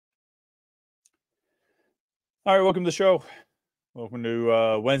All right, welcome to the show. Welcome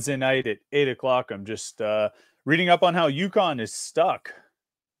to Wednesday night at 8 o'clock. I'm just reading up on how UConn is stuck.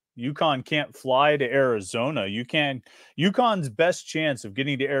 UConn can't fly to Arizona. UConn's best chance of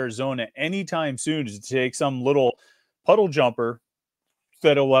getting to Arizona anytime soon is to take some little puddle jumper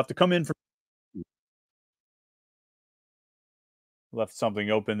that will have to come in from. Left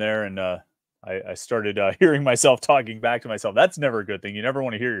something open there, and I started hearing myself talking back to myself. That's never a good thing. You never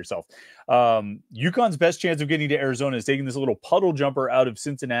want to hear yourself. UConn's best chance of getting to Arizona is taking this little puddle jumper out of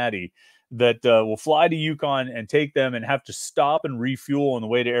Cincinnati that will fly to UConn and take them and have to stop and refuel on the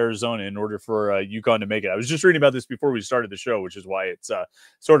way to Arizona in order for UConn to make it. I was just reading about this before we started the show, which is why it's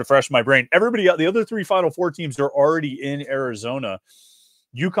sort of fresh in my brain. Everybody, the other three Final Four teams are already in Arizona.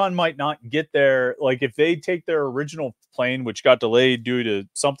 UConn might not get there. Like if they take their original plane, which got delayed due to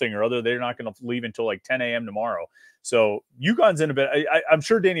something or other, they're not going to leave until like 10 a.m. tomorrow. So UConn's in a bit. I'm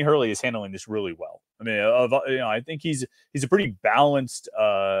sure Danny Hurley is handling this really well. I mean, I think he's a pretty balanced,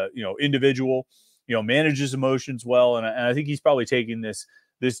 individual. Manages emotions well, and I think he's probably taking this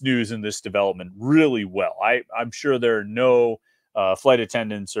news and this development really well. I'm sure there are no flight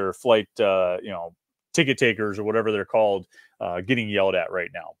attendants or flight ticket takers or whatever they're called getting yelled at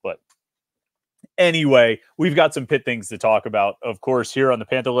right now. But anyway, we've got some Pitt things to talk about, of course, here on the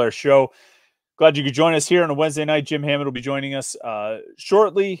Panther-Lair Show. Glad you could join us here on a Wednesday night. Jim Hammond will be joining us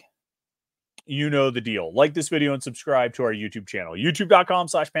shortly. You know the deal. Like this video and subscribe to our YouTube channel.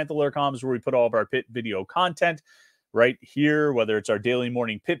 YouTube.com/Panther-Lair.com is where we put all of our Pitt video content right here, whether it's our daily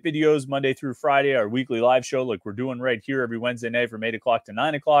morning Pitt videos, Monday through Friday, our weekly live show like we're doing right here every Wednesday night from 8 o'clock to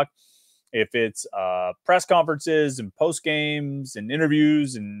 9 o'clock. If it's press conferences and post games and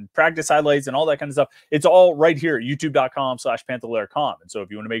interviews and practice highlights and all that kind of stuff, it's all right here at youtube.com/Panther-Lair.com. And so if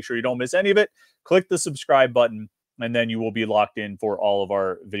you want to make sure you don't miss any of it, click the subscribe button, and then you will be locked in for all of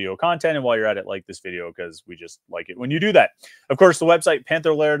our video content. And while you're at it, like this video because we just like it when you do that. Of course, the website,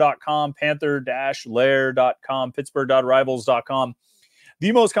 Panther-Lair.com, Panther-Lair.com, Pittsburgh.rivals.com,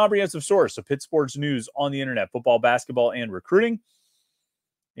 the most comprehensive source of Pitt sports news on the internet, football, basketball, and recruiting.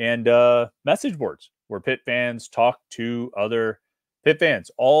 And message boards where Pitt fans talk to other Pitt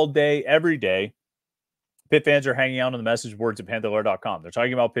fans all day, every day. Pitt fans are hanging out on the message boards at Panther-Lair.com. They're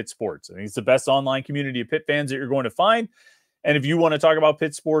talking about Pitt sports. I think it's the best online community of Pitt fans that you're going to find. And if you want to talk about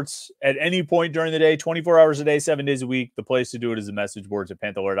Pitt sports at any point during the day, 24 hours a day, 7 days a week, the place to do it is the message boards at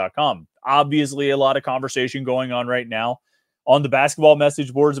Panther-Lair.com. Obviously, a lot of conversation going on right now on the basketball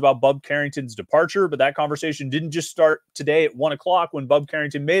message boards about Bub Carrington's departure, but that conversation didn't just start today at 1 o'clock when Bub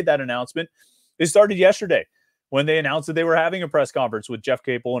Carrington made that announcement. It started yesterday when they announced that they were having a press conference with Jeff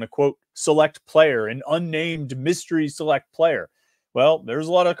Capel and a, quote, select player, an unnamed mystery select player. Well, there's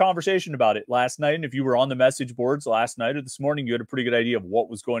a lot of conversation about it last night, and if you were on the message boards last night or this morning, you had a pretty good idea of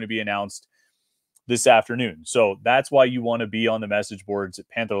what was going to be announced this afternoon. So that's why you want to be on the message boards at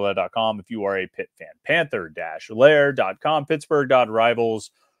Panther-Lair.com if you are a Pitt fan. Panther-Lair.com,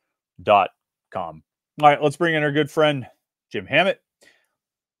 Pittsburgh.rivals.com. All right, let's bring in our good friend, Jim Hammett.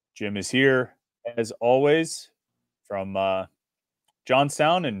 Jim is here, as always, from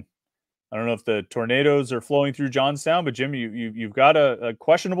Johnstown. And I don't know if the tornadoes are flowing through Johnstown, but Jim, you've got a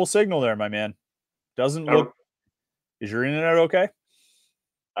questionable signal there, my man. Doesn't look... Is your internet okay?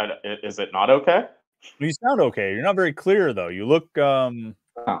 Is it not okay? You sound okay. You're not very clear, though. You look look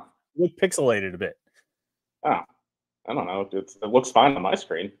pixelated a bit. Oh, I don't know. It looks fine on my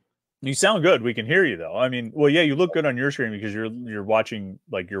screen. You sound good. We can hear you, though. I mean, well, yeah, you look good on your screen because you're watching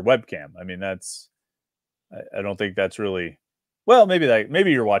like your webcam. I mean, that's... I don't think that's really... Well,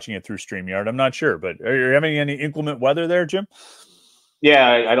 maybe you're watching it through StreamYard. I'm not sure, but are you having any inclement weather there, Jim?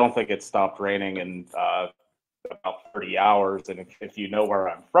 Yeah, I don't think it stopped raining in about 30 hours. And if you know where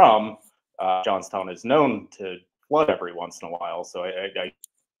I'm from, Johnstown is known to flood every once in a while. So I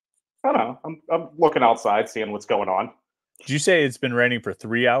don't know. I'm looking outside, seeing what's going on. Did you say it's been raining for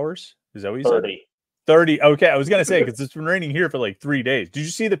 3 hours? Is that what you 30. said? 30. Okay, I was going to say, because it's been raining here for like 3 days. Did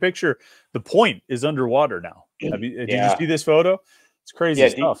you see the picture? The point is underwater now. Did you see this photo? It's crazy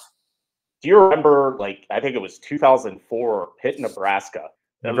stuff. Do you remember, like, I think it was 2004, Pitt, Nebraska?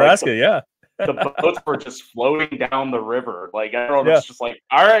 Nebraska, yeah. The boats were just floating down the river. Like, everyone was just like,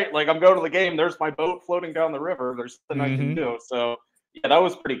 all right, like, I'm going to the game. There's my boat floating down the river. There's nothing I can do. So, yeah, that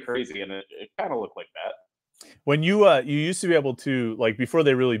was pretty crazy, and it kind of looked like that. When you used to be able to, like, before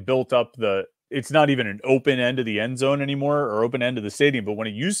they really built up it's not even an open end of the end zone anymore or open end of the stadium, but when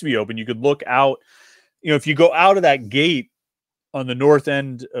it used to be open, you could look out. If you go out of that gate on the north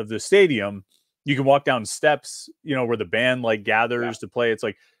end of the stadium, you can walk down steps, where the band like gathers to play. It's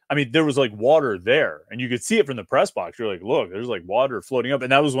like, I mean, there was like water there and you could see it from the press box. You're like, look, there's like water floating up.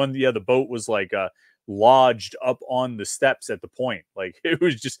 And that was when, the boat was like lodged up on the steps at the point. Like it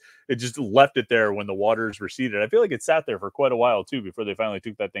just left it there when the waters receded. I feel like it sat there for quite a while too before they finally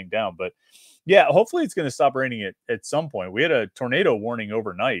took that thing down. But yeah, hopefully it's going to stop raining at some point. We had a tornado warning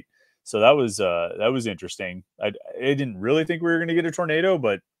overnight, so that was interesting. I didn't really think we were going to get a tornado,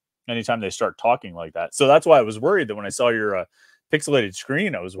 but anytime they start talking like that, so that's why I was worried that when I saw your pixelated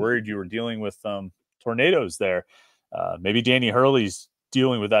screen, I was worried you were dealing with tornadoes there. Maybe Danny Hurley's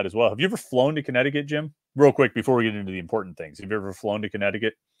dealing with that as well. Have you ever flown to Connecticut, Jim? Real quick before we get into the important things, have you ever flown to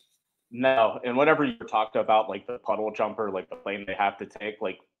Connecticut? No. And whenever you talked about like the puddle jumper, like the plane they have to take,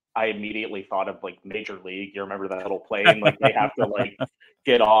 like I immediately thought of like Major League. You remember that little plane? Like they have to like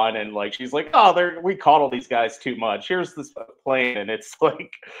get on, and like she's like, "Oh, we coddle these guys too much. Here's this plane," and it's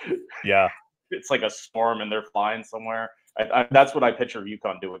like, yeah, it's like a storm, and they're flying somewhere. That's what I picture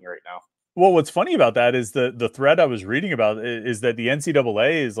UConn doing right now. Well, what's funny about that is the thread I was reading about is that the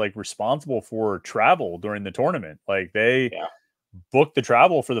NCAA is like responsible for travel during the tournament. Like they book the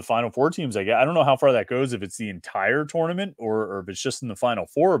travel for the Final Four teams. I don't know how far that goes, if it's the entire tournament or if it's just in the Final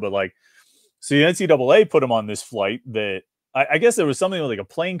Four. But like, so the NCAA put them on this flight that I guess there was something like a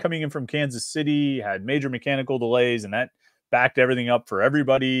plane coming in from Kansas City had major mechanical delays, and that backed everything up for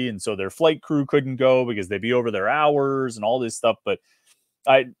everybody. And so their flight crew couldn't go because they'd be over their hours and all this stuff. But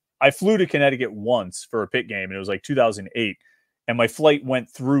I flew to Connecticut once for a Pitt game, and it was like 2008, and my flight went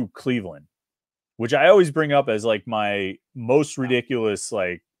through Cleveland, which I always bring up as like my most ridiculous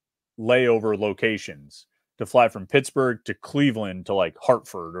like layover locations, to fly from Pittsburgh to Cleveland to like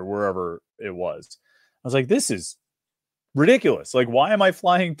Hartford or wherever it was. I was like, this is ridiculous. Like, why am I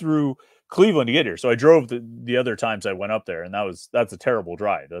flying through Cleveland to get here? So I drove the other times I went up there, and that's a terrible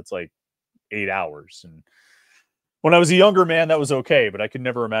drive. That's like 8 hours. And when I was a younger man, that was okay, but I could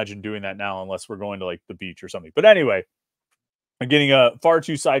never imagine doing that now unless we're going to like the beach or something. But anyway, I'm getting far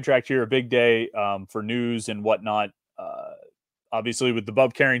too sidetracked here. A big day for news and whatnot. Obviously, with the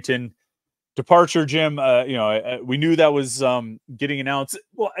Bub Carrington departure, Jim, we knew that was getting announced.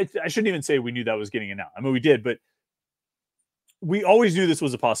 Well, I shouldn't even say we knew that was getting announced. I mean, we did, but we always knew this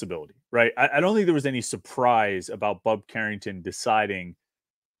was a possibility, right? I don't think there was any surprise about Bub Carrington deciding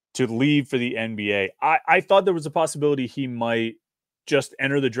to leave for the NBA. I thought there was a possibility he might just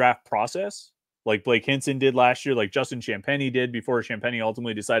enter the draft process like Blake Hinson did last year, like Justin Champagnie did before Champagnie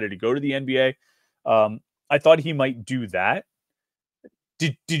ultimately decided to go to the NBA. I thought he might do that.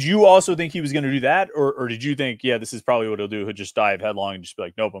 Did you also think he was going to do that? Or did you think, yeah, this is probably what he'll do? He'll just dive headlong and just be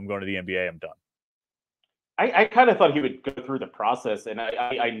like, nope, I'm going to the NBA. I'm done. I kind of thought he would go through the process, and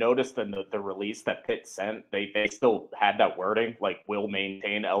I noticed in the release that Pitt sent, they still had that wording, like, will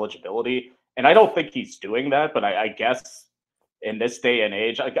maintain eligibility. And I don't think he's doing that, but I guess in this day and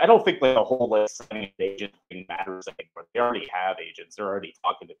age, I don't think like the whole list signing agent thing matters anymore. They already have agents. They're already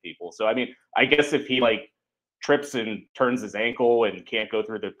talking to people. So, I mean, I guess if he like trips and turns his ankle and can't go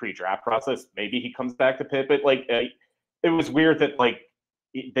through the pre-draft process, maybe he comes back to Pitt. But like, it was weird that like,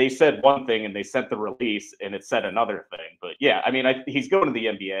 they said one thing and they sent the release and it said another thing. But yeah, I mean, he's going to the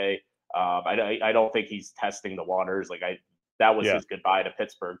NBA. I don't think he's testing the waters. Like that was his goodbye to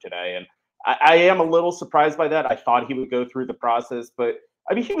Pittsburgh today. And I am a little surprised by that. I thought he would go through the process, but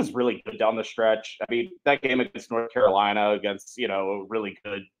I mean, he was really good down the stretch. I mean, that game against North Carolina, against, a really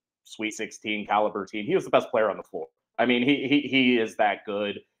good Sweet 16 caliber team, he was the best player on the floor. I mean, he is that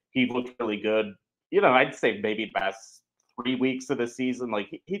good. He looked really good. I'd say maybe best 3 weeks of the season. Like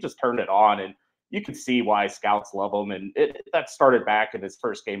he just turned it on, and you could see why scouts love him. And that started back in his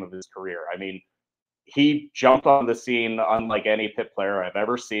first game of his career. I mean, he jumped on the scene unlike any Pitt player I've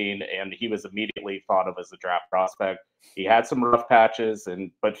ever seen, and he was immediately thought of as a draft prospect. He had some rough patches,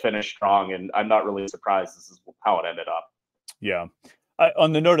 but finished strong, and I'm not really surprised this is how it ended up. Yeah.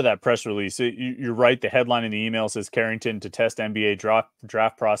 On the note of that press release, you're right. The headline in the email says Carrington to test NBA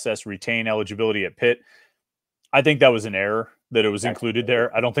draft process, retain eligibility at Pitt. I think that was an error that it was included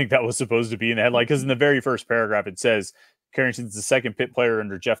there. I don't think that was supposed to be in the headline, because in the very first paragraph, it says Carrington's the second Pitt player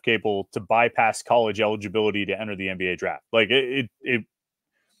under Jeff Capel to bypass college eligibility to enter the NBA draft. Like it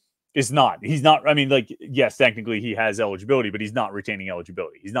is not. He's not. I mean, like, yes, technically he has eligibility, but he's not retaining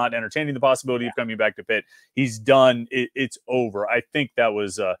eligibility. He's not entertaining the possibility of coming back to Pitt. He's done. It's over. I think that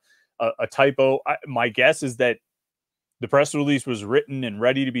was a typo. My guess is that the press release was written and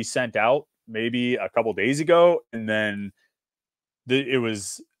ready to be sent out maybe a couple days ago, and then it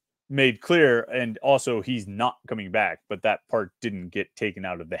was made clear, and also he's not coming back, but that part didn't get taken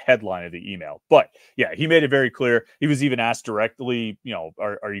out of the headline of the email. But yeah, he made it very clear. He was even asked directly,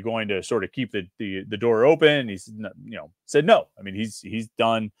 are you going to sort of keep the door open? He's, said no. I mean, he's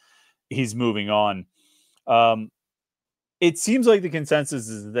done. He's moving on. It seems like the consensus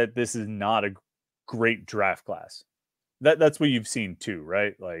is that this is not a great draft class. That's what you've seen too,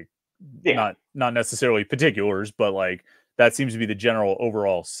 right? Like, Yeah. not necessarily particulars, but like that seems to be the general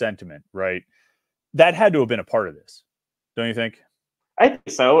overall sentiment, right? That had to have been a part of this, don't you think? I think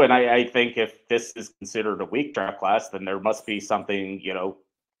so, and I think if this is considered a weak draft class, then there must be something,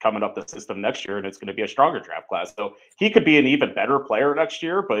 coming up the system next year, and it's going to be a stronger draft class. So he could be an even better player next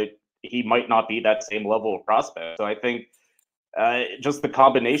year, but he might not be that same level of prospect. So I think just the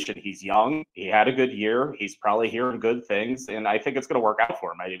combination. He's young. He had a good year. He's probably hearing good things, and I think it's going to work out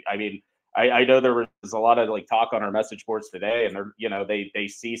for him. I mean, I know there was a lot of like talk on our message boards today, and they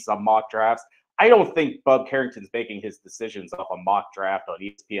see some mock drafts. I don't think Bub Carrington's making his decisions off a mock draft on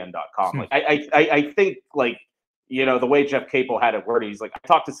ESPN.com. Like I think like the way Jeff Capel had it worded, he's like, I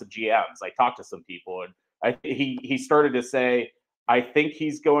talked to some GMs, I talked to some people, and he started to say, I think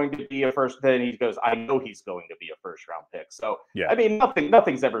he's going to be a first. Then he goes, I know he's going to be a first round pick. So Yeah. I mean,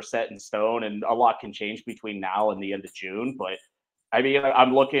 nothing's ever set in stone, and a lot can change between now and the end of June. But I mean,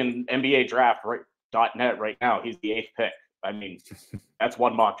 I'm looking NBA draft .net right now. He's the 8th pick. I mean, that's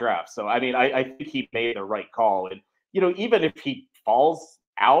one mock draft. So I mean, I think he made the right call. And even if he falls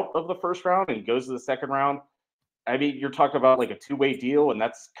out of the first round and goes to the second round, I mean, you're talking about like a 2-way deal, and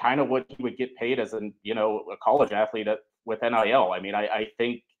that's kind of what he would get paid as a college athlete with NIL. I mean, I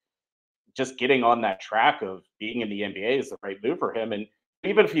think just getting on that track of being in the NBA is the right move for him. And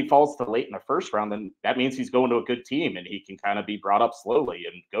even if he falls to late in the first round, then that means he's going to a good team, and he can kind of be brought up slowly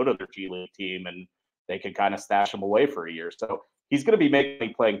and go to their G League team, and they can kind of stash him away for a year. So he's going to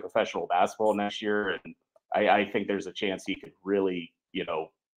be playing professional basketball next year, and I think there's a chance he could really,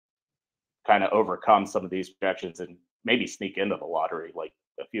 kind of overcome some of these projections and maybe sneak into the lottery, like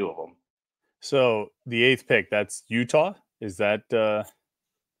a few of them. So the 8th pick, that's Utah. Is that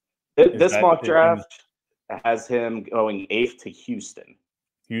this mock draft has him going 8th to Houston?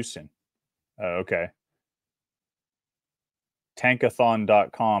 Houston. Okay.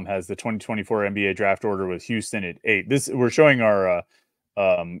 Tankathon.com has the 2024 NBA draft order with Houston at 8. We're showing our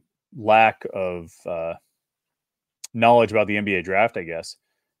lack of knowledge about the NBA draft, I guess.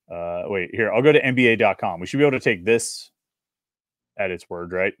 Wait, here, I'll go to NBA.com. We should be able to take this at its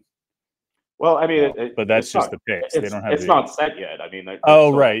word, right? Well, I mean, but that's just the picks. They don't have. It's not set yet. I mean, right,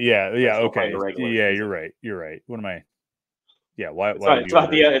 yeah, okay, yeah, you're right. What am I? Yeah, why? It's not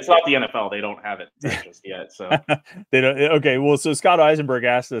the NFL. They don't have it just yet. So they don't. Okay, well, so Scott Eisenberg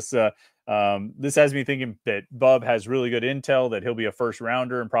asked us. This has me thinking that Bub has really good intel that he'll be a first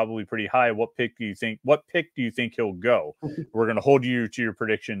rounder and probably pretty high. What pick do you think he'll go? We're going to hold you to your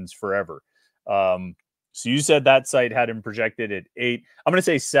predictions forever. So you said that site had him projected at 8. I'm going to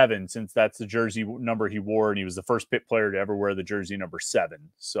say 7 since that's the jersey number he wore, and he was the first Pitt player to ever wear the jersey number 7.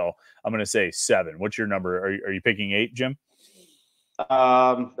 So I'm going to say 7. What's your number? Are you picking 8, Jim?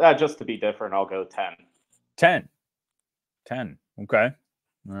 Just to be different, I'll go 10. 10. Okay.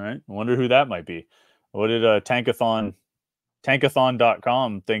 All right. I wonder who that might be. What did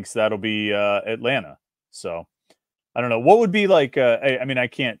Tankathon.com thinks that'll be Atlanta. So I don't know. What would be like, I mean, I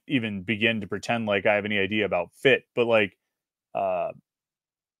can't even begin to pretend like I have any idea about fit, but like,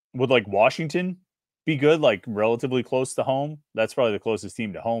 would like Washington be good? Like relatively close to home? That's probably the closest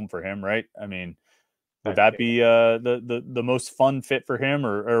team to home for him, right? I mean, would that be the most fun fit for him,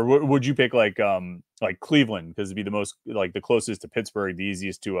 or would you pick like Cleveland because it'd be the most like the closest to Pittsburgh, the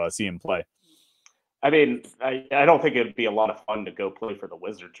easiest to see him play? I mean, I don't think it'd be a lot of fun to go play for the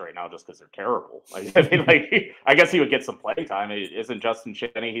Wizards right now just because they're terrible. I mean, like I guess he would get some playing time. Isn't Justin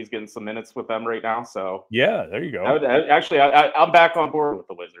Chaney? He's getting some minutes with them right now. So yeah, there you go. I'm back on board with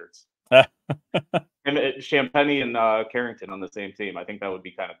the Wizards. And Champagny and Carrington on the same team. I think that would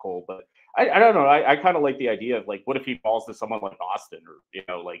be kind of cool. But I don't know. I kind of like the idea of like, what if he falls to someone like Austin,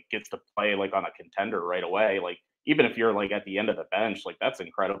 or like gets to play like on a contender right away? Like even if you're like at the end of the bench, like that's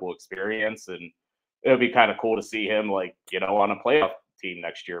incredible experience, and it would be kind of cool to see him like on a playoff team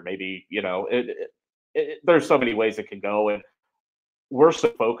next year. Maybe there's so many ways it can go, and we're so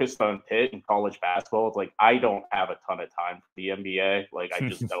focused on Pitt and college basketball. It's like I don't have a ton of time for the NBA. Like I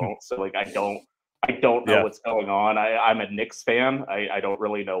just don't. So like I don't know what's going on. I'm a Knicks fan. I don't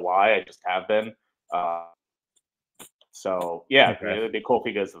really know why. I just have been. So yeah, okay. It'd be cool if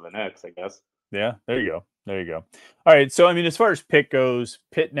he goes to the Knicks, I guess. Yeah, there you go. All right. So I mean, as far as Pitt goes,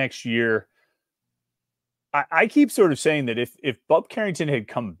 Pitt next year, I keep sort of saying that if Bub Carrington had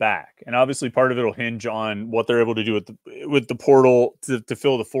come back, and obviously part of it will hinge on what they're able to do with the portal to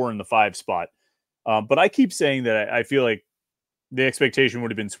fill the 4 and the 5 spot. But I keep saying that I feel like the expectation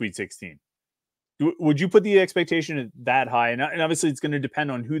would have been Sweet 16. Would you put the expectation that high? And obviously it's going to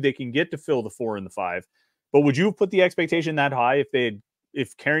depend on who they can get to fill the 4 and the 5. But would you put the expectation that high if they had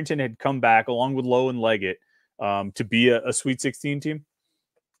if Carrington had come back along with Lowe and Leggett to be a Sweet 16 team?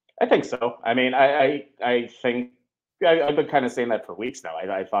 I think so. I mean, I think I've been kind of saying that for weeks now.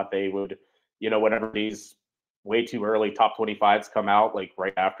 I thought they would, whenever these way too early top 25s come out, like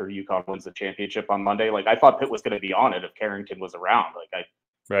right after UConn wins the championship on Monday, like I thought Pitt was going to be on it if Carrington was around. Like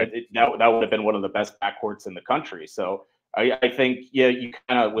Right. that would have been one of the best backcourts in the country. So I think, yeah, you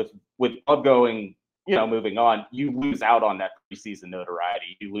kind of with Bub going, moving on, you lose out on that preseason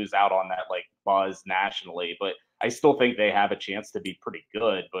notoriety. You lose out on that like buzz nationally, but I still think they have a chance to be pretty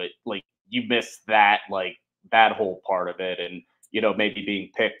good. But like you miss that whole part of it, and maybe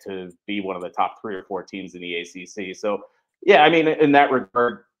being picked to be one of the top 3 or 4 teams in the ACC. So yeah, I mean, in that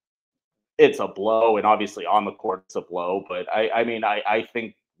regard, it's a blow, and obviously on the court it's a blow. But I mean, I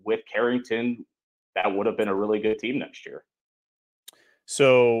think with Carrington, that would have been a really good team next year.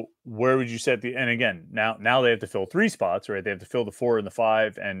 So where would you set the? And again, now they have to fill 3 spots, right? They have to fill the 4 and the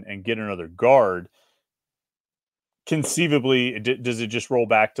 5, and get another guard. Conceivably, does it just roll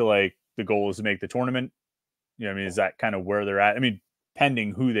back to like the goal is to make the tournament? I mean, is that kind of where they're at? I mean,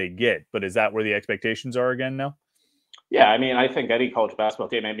 pending who they get, but is that where the expectations are again now? Yeah, I mean, I think any college basketball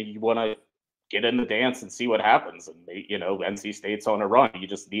team, I mean, you want to get in the dance and see what happens. And NC State's on a run. You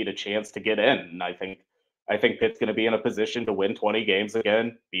just need a chance to get in. And I think Pitt's going to be in a position to win 20 games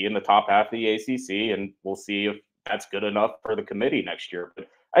again, be in the top half of the ACC, and we'll see if that's good enough for the committee next year. But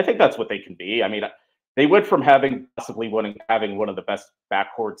I think that's what they can be. I mean, they went from having one of the best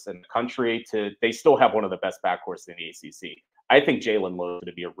backcourts in the country to they still have one of the best backcourts in the ACC. I think Jalen Lowe is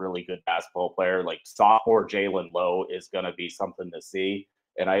going to be a really good basketball player. Like sophomore Jalen Lowe is going to be something to see.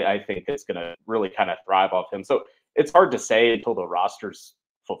 And I think it's going to really kind of thrive off him. So it's hard to say until the roster's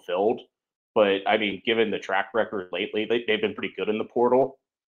fulfilled. But I mean, given the track record lately, they've been pretty good in the portal.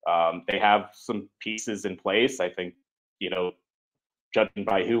 They have some pieces in place. I think, judging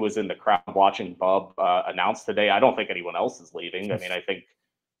by who was in the crowd watching Bub announce today, I don't think anyone else is leaving. I mean, I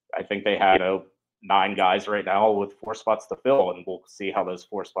think they have 9 guys right now with 4 spots to fill, and we'll see how those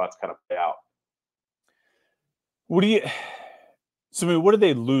 4 spots kind of play out. So, I mean, what do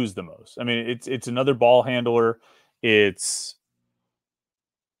they lose the most? I mean, it's another ball handler. It's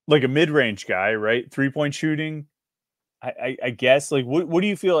like a mid-range guy, right? 3-point shooting. I guess. Like, what do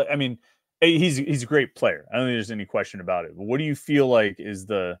you feel like? I mean, he's a great player. I don't think there's any question about it. But what do you feel like is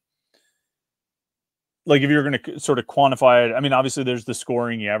the if you're going to sort of quantify it? I mean, obviously there's the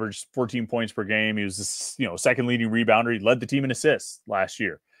scoring. He averaged 14 points per game. He was second leading rebounder. He led the team in assists last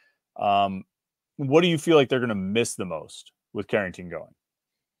year. What do you feel like they're going to miss the most with Carrington going?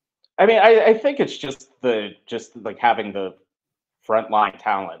 I mean, I think it's just like having the frontline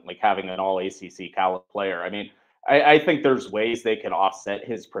talent, like having an all ACC caliber player. I mean, I think there's ways they can offset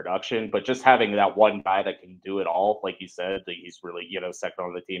his production, but just having that one guy that can do it all, like you said, that he's really, second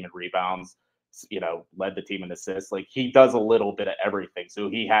on the team in rebounds, led the team in assists. Like he does a little bit of everything. So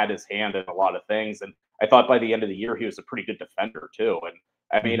he had his hand in a lot of things. And I thought by the end of the year, he was a pretty good defender too. And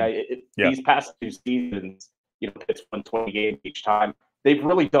I mean, these past 2 seasons, Pitt's won 20 games each time. They've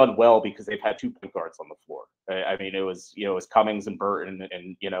really done well because they've had 2 point guards on the floor. I mean, it was Cummings and Burton,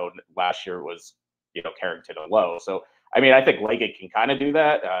 and last year it was Carrington and Lowe. So I mean, I think Leggett can kind of do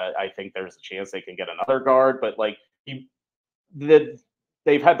that. I think there's a chance they can get another guard, but like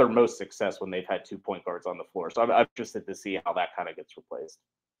they've had their most success when they've had 2 point guards on the floor. So I'm interested to see how that kind of gets replaced.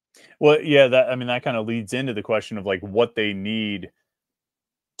 Well, yeah, that kind of leads into the question of like what they need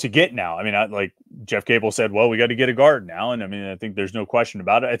to get now. I mean, like Jeff Capel said, well, we got to get a guard now. And I mean, I think there's no question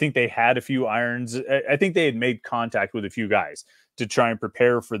about it. I think they had a few irons. I think they had made contact with a few guys to try and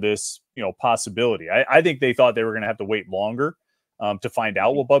prepare for this, possibility. I think they thought they were going to have to wait longer to find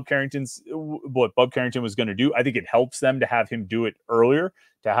out what Bub Carrington was going to do. I think it helps them to have him do it earlier,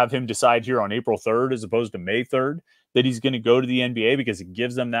 to have him decide here on April 3rd, as opposed to May 3rd, that he's going to go to the NBA, because it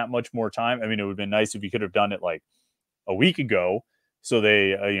gives them that much more time. I mean, it would have been nice if you could have done it like a week ago, so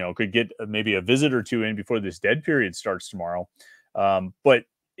they, could get maybe a visit or 2 in before this dead period starts tomorrow. But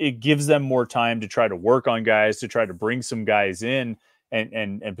it gives them more time to try to work on guys, to try to bring some guys in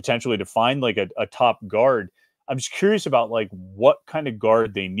and potentially to find like a top guard. I'm just curious about like what kind of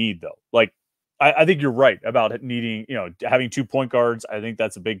guard they need though. Like, I think you're right about needing, having 2 point guards. I think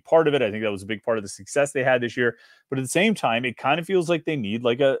that's a big part of it. I think that was a big part of the success they had this year. But at the same time, it kind of feels like they need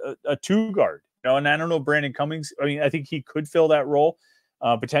like a 2 guard. And I don't know Brandon Cummings. I mean, I think he could fill that role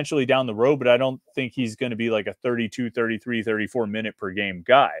potentially down the road, but I don't think he's going to be like a 32, 33, 34 minute per game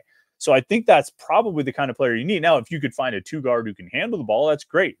guy. So I think that's probably the kind of player you need. Now, if you could find a 2 guard who can handle the ball, that's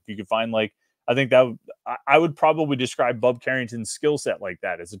great. If you could find I think that I would probably describe Bub Carrington's skill set like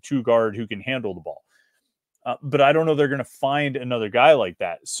that, as a 2 guard who can handle the ball. but I don't know they're going to find another guy like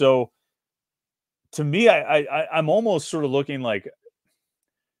that. So to me, I'm almost sort of looking like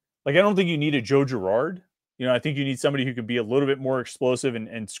I don't think you need a Joe Girard. I think you need somebody who can be a little bit more explosive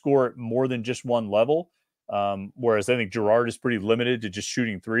and score at more than just one level. Whereas I think Girard is pretty limited to just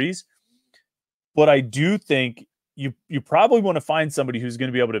shooting threes. But I do think you probably want to find somebody who's going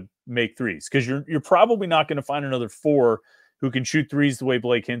to be able to make threes, because you're probably not going to find another 4 who can shoot threes the way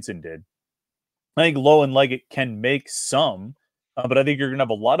Blake Hinson did. I think Lowe and Leggett can make some, but I think you're going to have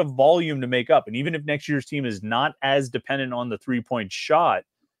a lot of volume to make up. And even if next year's team is not as dependent on the 3-point shot,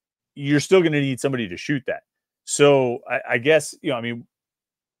 you're still going to need somebody to shoot that. So I guess, I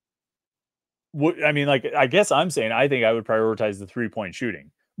guess I'm saying I think I would prioritize the 3-point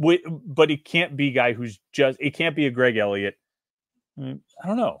shooting. But it can't be a guy it can't be a Greg Elliott. I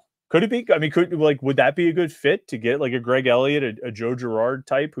don't know. Could it be? I mean, would that be a good fit to get like a Greg Elliott, a Joe Girard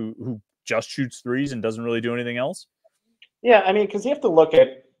type who just shoots threes and doesn't really do anything else? Yeah, I mean, because you have to look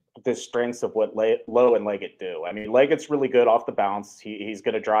at the strengths of what Lowe and Leggett do. I mean, Leggett's really good off the bounce. He's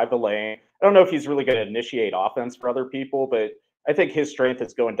going to drive the lane. I don't know if he's really going to initiate offense for other people, but I think his strength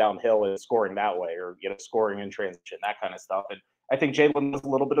is going downhill and scoring that way, or scoring in transition, that kind of stuff. And I think Jalen does a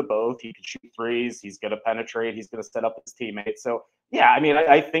little bit of both. He can shoot threes. He's going to penetrate. He's going to set up his teammates. So yeah, I mean,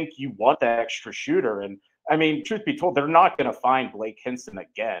 I think you want that extra shooter. And I mean, truth be told, they're not going to find Blake Hinson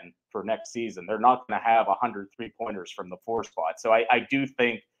again for next season. They're not going to have 100 3-pointers from the 4 spot. So I do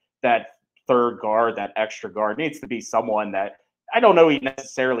think that third guard, that extra guard, needs to be someone that, I don't know, he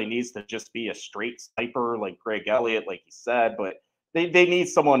necessarily needs to just be a straight sniper like Greg Elliott, like you said, but they need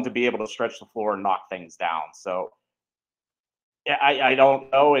someone to be able to stretch the floor and knock things down. So yeah, I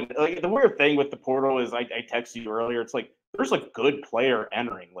don't know. And like, the weird thing with the portal is I texted you earlier. It's like there's a good player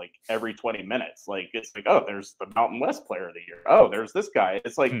entering like every 20 minutes. Like it's like, oh, there's the Mountain West Player of the Year. Oh, there's this guy.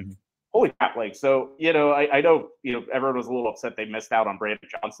 It's like, holy crap. Like, so, I know, everyone was a little upset they missed out on Brandon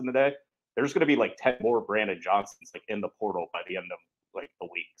Johnson today. There's going to be like 10 more Brandon Johnsons like in the portal by the end of like the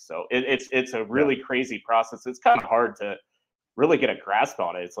week. So it's a really crazy process. It's kind of hard to really get a grasp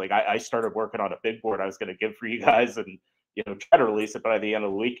on it. It's like I started working on a big board I was going to give for you guys and try to release it by the end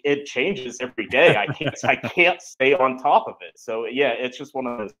of the week. It changes every day. I can't stay on top of it. So yeah, it's just one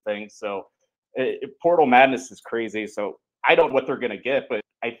of those things. So portal madness is crazy. So I don't know what they're going to get, but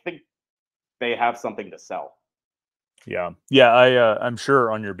I think they have something to sell. Yeah. I'm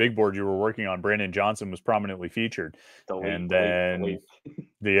sure on your big board you were working on, Brandon Johnson was prominently featured. Delete.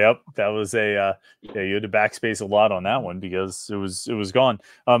 Yep, that was you had to backspace a lot on that one because it was gone.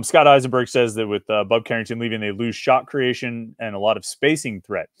 Scott Eisenberg says that with Bub Carrington leaving, they lose shot creation and a lot of spacing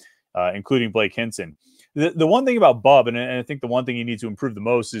threat, including Blake Hinson. The one thing about Bub, and I think the one thing he needs to improve the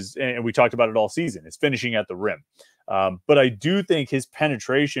most is, and we talked about it all season, is finishing at the rim. But I do think his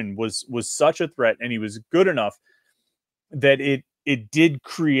penetration was such a threat, and he was good enough that it did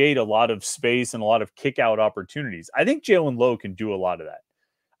create a lot of space and a lot of kick out opportunities. I think Jalen Lowe can do a lot of that.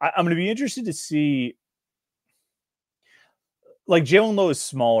 I'm going to be interested to see, like, Jalen Lowe is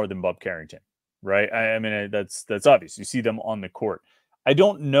smaller than Bub Carrington, right? I mean, that's obvious. You see them on the court. I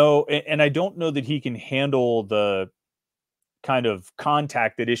don't know, and I don't know that he can handle the kind of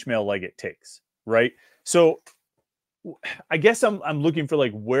contact that Ishmael Leggett takes, right? So I guess I'm looking for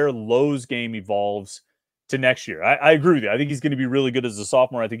like where Lowe's game evolves to next year. I agree with you. I think he's going to be really good as a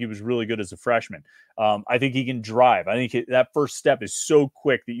sophomore. I think he was really good as a freshman. I think he can drive. I think that first step is so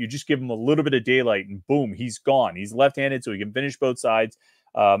quick that you just give him a little bit of daylight and boom, he's gone. He's left-handed, so he can finish both sides.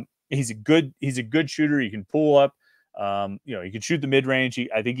 He's a good shooter. He can pull up. He can shoot the mid-range.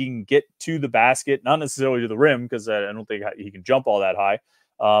 I think he can get to the basket, not necessarily to the rim because I don't think he can jump all that high,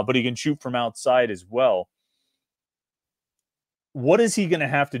 but he can shoot from outside as well. What is he going to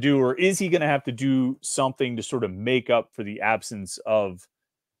have to do, or is he going to have to do something to sort of make up for the absence of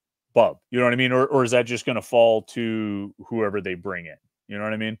Bub? You know what I mean? Or is that just going to fall to whoever they bring in? You know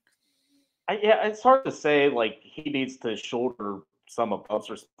what I mean? Yeah, it's hard to say. Like, he needs to shoulder some of Bub's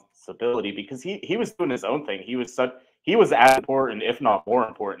responsibility because he was doing his own thing. He was as important, if not more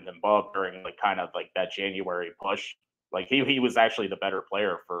important, than Bub during like kind of like that January push. Like he was actually the better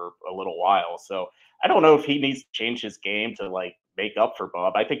player for a little while. So I don't know if he needs to change his game to like make up for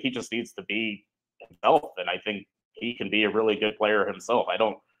Bub. I think he just needs to be himself, and I think he can be a really good player himself.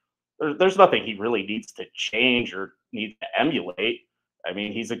 There's nothing he really needs to change or needs to emulate. I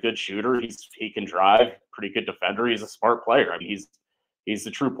mean, he's a good shooter. He can drive, pretty good defender. He's a smart player. I mean, he's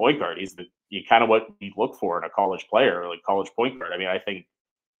the true point guard. He's kind of what you look for in a college player, like college point guard. I mean, I think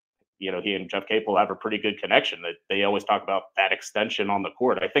he and Jeff Capel have a pretty good connection. That they always talk about that extension on the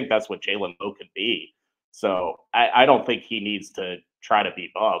court. I think that's what Jalen Lowe can be. So I don't think he needs to try to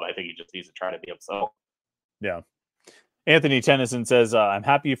be Bub. I think he just needs to try to be himself. Yeah. Anthony Tennyson says, I'm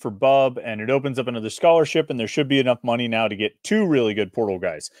happy for Bub, and it opens up another scholarship, and there should be enough money now to get 2 really good portal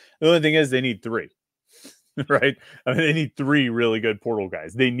guys. The only thing is they need 3, right? I mean, they need 3 really good portal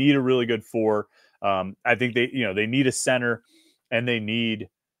guys. They need a really good 4. I think they need a center, and they need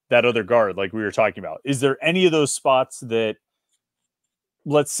that other guard like we were talking about. Is there any of those spots that,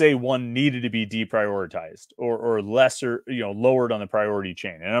 let's say, one needed to be deprioritized or lesser, lowered on the priority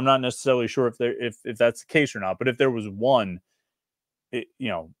chain? And I'm not necessarily sure if that's the case or not, but if there was one,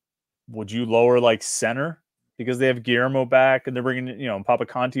 would you lower like center because they have Guillermo back and they're bringing, Papa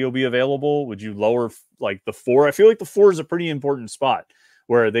Conti will be available? Would you lower like the 4? I feel like the 4 is a pretty important spot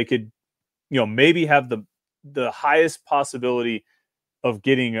where they could, maybe have the highest possibility of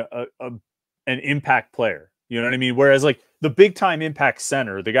getting an impact player. You know what I mean? Whereas like the big time impact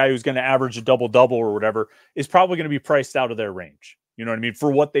center, the guy who's going to average a double or whatever, is probably going to be priced out of their range. You know what I mean?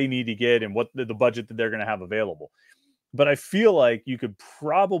 For what they need to get and what the budget that they're going to have available. But I feel like you could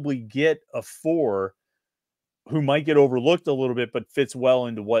probably get a 4 who might get overlooked a little bit, but fits well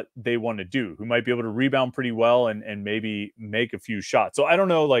into what they want to do, who might be able to rebound pretty well and maybe make a few shots. So I don't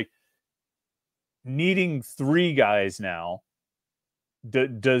know, like needing 3 guys now,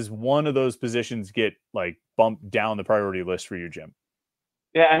 does one of those positions get like bumped down the priority list for you, Jim?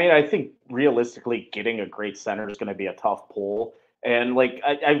 Yeah, I mean, I think realistically, getting a great center is going to be a tough pull. And like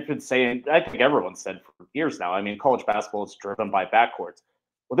I've been saying, I think everyone said for years now. I mean, college basketball is driven by backcourts.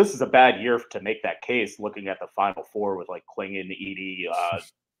 Well, this is a bad year to make that case. Looking at the Final Four with like Klingon, Edie,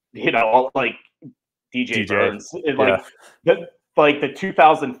 like DJ Burns, and, like the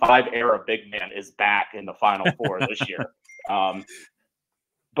 2005 era big man is back in the Final Four this year.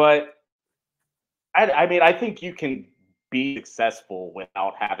 But I mean, I think you can be successful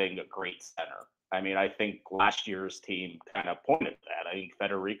without having a great center. I mean, I think last year's team kind of pointed to that. I think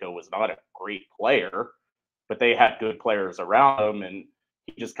Federico was not a great player, but they had good players around him, and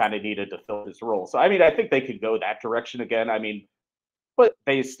he just kind of needed to fill his role. So, I mean, I think they could go that direction again. I mean, but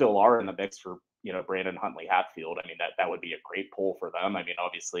they still are in the mix for, Brandon Huntley Hatfield. I mean, that would be a great pull for them. I mean,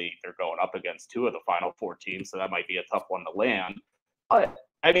 obviously, they're going up against 2 of the Final Four teams, so that might be a tough one to land. But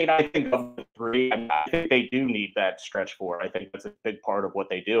I mean, I think of the 3, I think they do need that stretch 4. I think that's a big part of what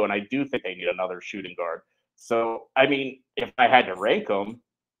they do, and I do think they need another shooting guard. So, I mean, if I had to rank them,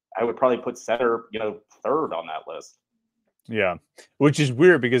 I would probably put center, 3rd on that list. Yeah, which is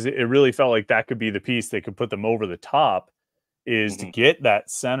weird because it really felt like that could be the piece that could put them over the top, is to get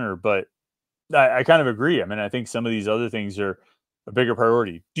that center. But I kind of agree. I mean, I think some of these other things are a bigger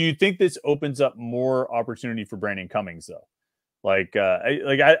priority. Do you think this opens up more opportunity for Brandon Cummings though? I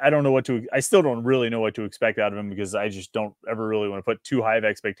don't know I still don't really know what to expect out of him, because I just don't ever really want to put too high of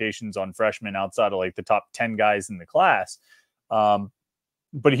expectations on freshmen outside of like the top 10 guys in the class.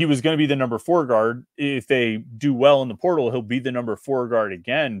 But he was going to be the number 4 guard. If they do well in the portal, he'll be the number 4 guard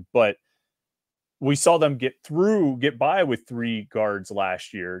again. But we saw them get by with 3 guards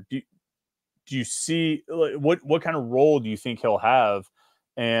last year. Do you see what kind of role do you think he'll have?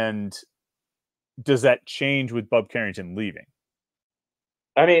 And does that change with Bub Carrington leaving?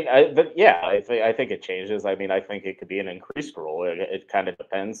 I mean, I think it changes. I mean, I think it could be an increased role. It kind of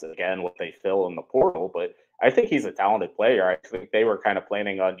depends, again, what they fill in the portal. But I think he's a talented player. I think they were kind of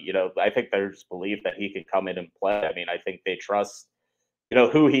planning on, I think there's belief that he could come in and play. I mean, I think they trust,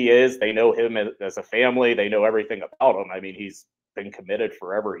 who he is. They know him as a family. They know everything about him. I mean, he's been committed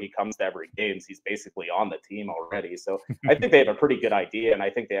forever. He comes to every games. He's basically on the team already. So I think they have a pretty good idea, and I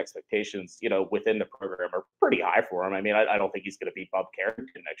think the expectations, within the program are pretty high for him. I mean, I don't think he's going to be Bub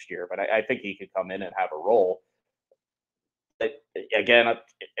Carrington next year, but I think he could come in and have a role. But again,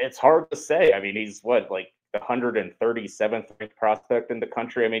 it's hard to say. I mean, he's like the 137th ranked prospect in the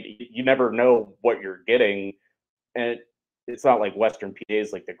country. I mean, you never know what you're getting, and it's not like Western PA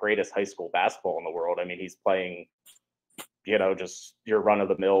is like the greatest high school basketball in the world. I mean, he's playing, just your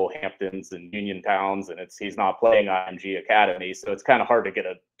run-of-the-mill Hamptons and Union Towns, and he's not playing IMG Academy, so it's kind of hard to get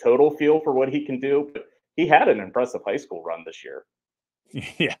a total feel for what he can do. But he had an impressive high school run this year.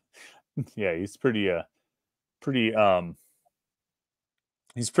 Yeah, he's pretty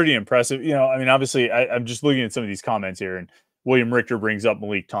impressive. I mean, obviously, I'm just looking at some of these comments here, and William Richter brings up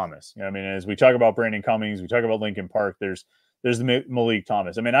Malik Thomas. I mean, as we talk about Brandon Cummings, we talk about Lincoln Park. There's the Malik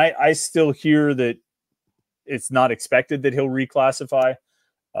Thomas. I mean, I still hear that it's not expected that he'll reclassify.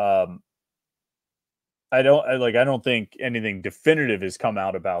 I don't think anything definitive has come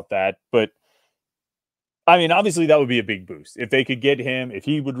out about that, but I mean, obviously that would be a big boost if they could get him, if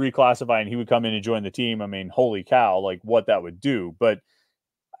he would reclassify and he would come in and join the team. I mean, holy cow, like what that would do. But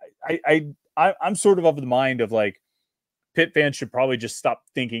I'm sort of the mind of like Pitt fans should probably just stop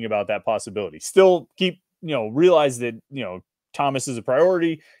thinking about that possibility. Still keep realize that, Thomas is a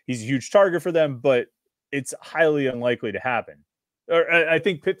priority. He's a huge target for them, but it's highly unlikely to happen. Or I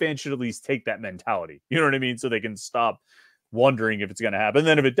think Pitt fans should at least take that mentality. You know what I mean? So they can stop wondering if it's going to happen. And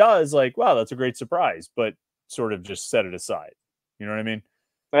then if it does, like, wow, that's a great surprise, but sort of just set it aside. You know what I mean?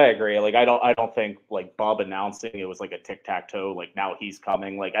 I agree. Like, I don't think like Bub announcing it was like a tic-tac-toe, like now he's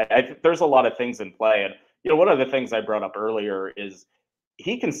coming. Like, I there's a lot of things in play. And, one of the things I brought up earlier is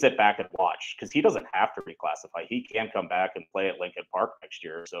he can sit back and watch because he doesn't have to reclassify. He can come back and play at Lincoln Park next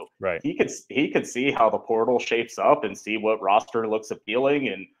year. So right. he could see how the portal shapes up and see what roster looks appealing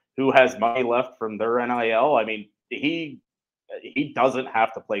and who has money left from their NIL. I mean, he doesn't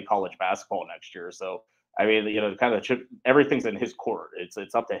have to play college basketball next year. So I mean, kind of everything's in his court.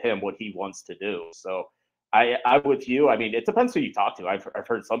 It's up to him what he wants to do. So I'm with you. I mean, it depends who you talk to. I've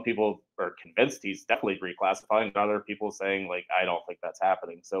heard some people are convinced he's definitely reclassifying, and other people saying like, I don't think that's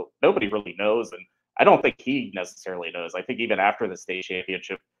happening. So nobody really knows, and I don't think he necessarily knows. I think even after the state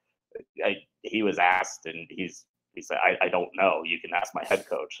championship, he was asked, and he said, I don't know. You can ask my head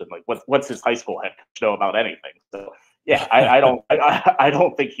coach. And like, what's his high school head coach know about anything? So yeah, I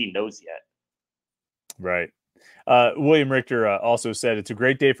don't think he knows yet. Right. William Richter also said it's a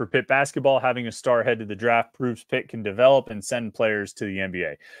great day for Pitt basketball. Having a star head to the draft proves Pitt can develop and send players to the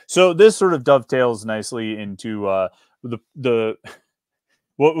NBA. So this sort of dovetails nicely into the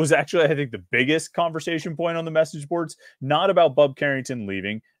what was actually, I think, the biggest conversation point on the message boards. Not about Bub Carrington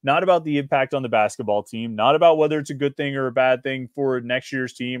leaving, not about the impact on the basketball team, not about whether it's a good thing or a bad thing for next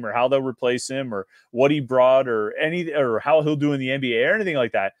year's team or how they'll replace him or what he brought or how he'll do in the NBA or anything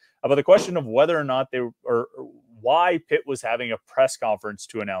like that. About the question of whether or not why Pitt was having a press conference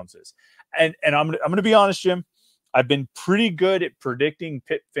to announce this. And I'm going to be honest, Jim, I've been pretty good at predicting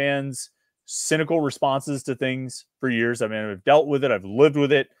Pitt fans' cynical responses to things for years. I mean, I've dealt with it. I've lived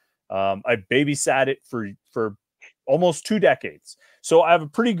with it. I've babysat it for almost 2 decades. So I have a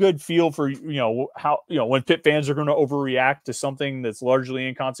pretty good feel for, how, when Pitt fans are going to overreact to something that's largely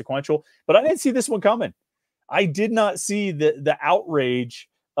inconsequential, but I didn't see this one coming. I did not see the outrage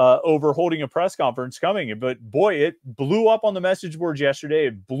over holding a press conference coming. But boy, it blew up on the message boards yesterday.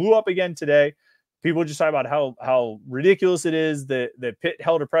 It blew up again today. People just talk about how ridiculous it is that Pitt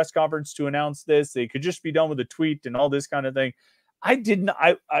held a press conference to announce this. They could just be done with a tweet and all this kind of thing. I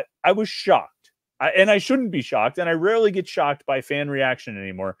was shocked. And I shouldn't be shocked. And I rarely get shocked by fan reaction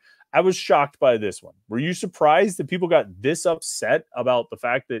anymore. I was shocked by this one. Were you surprised that people got this upset about the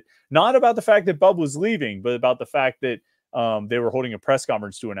fact that, not about the fact that Bub was leaving, but about the fact that they were holding a press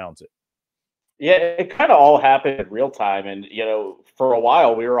conference to announce it? Yeah, it kind of all happened in real time. And, for a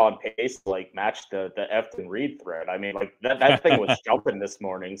while we were on pace to like match the Efton Reed thread. I mean, like that thing was jumping this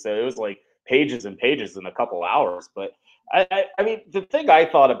morning. So it was like pages and pages in a couple hours. But I mean, the thing I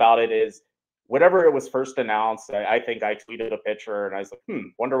thought about it is whenever it was first announced, I think I tweeted a picture and I was like,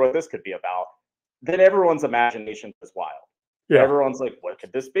 wonder what this could be about. Then everyone's imagination was wild. Yeah. Everyone's like, what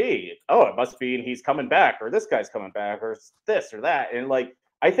could this be? Oh, it must be, and he's coming back, or this guy's coming back, or this or that. And like,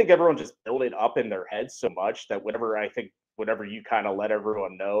 I think everyone just built it up in their heads so much that whenever you kind of let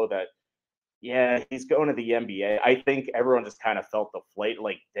everyone know that, yeah, he's going to the NBA, I think everyone just kind of felt the flight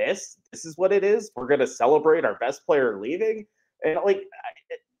like this is what it is. We're going to celebrate our best player leaving. And like,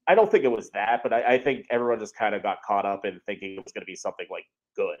 I don't think it was that, but I think everyone just kind of got caught up in thinking it was going to be something like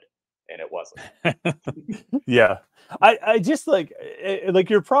good. And it wasn't. Yeah. I just like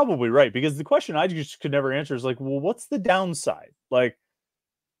you're probably right, because the question I just could never answer is like, well, what's the downside? Like,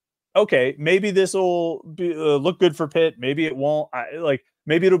 okay, maybe this will look good for Pitt. Maybe it won't.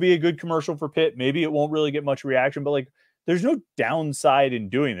 Maybe it'll be a good commercial for Pitt. Maybe it won't really get much reaction, but like, there's no downside in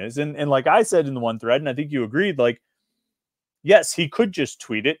doing this. And like I said in the one thread, and I think you agreed, like, yes, he could just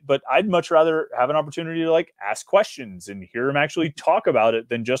tweet it, but I'd much rather have an opportunity to like ask questions and hear him actually talk about it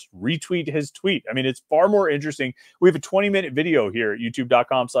than just retweet his tweet. I mean, it's far more interesting. We have a 20-minute video here at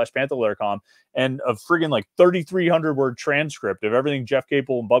youtube.com/Panther-Lair.com and a friggin' like 3,300 word transcript of everything Jeff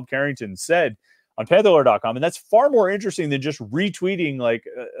Capel and Bub Carrington said on Panther-Lair.com. And that's far more interesting than just retweeting like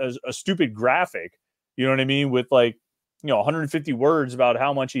a stupid graphic, you know what I mean? With like, 150 words about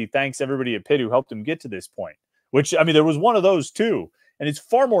how much he thanks everybody at Pitt who helped him get to this point. Which, I mean, there was one of those too. And it's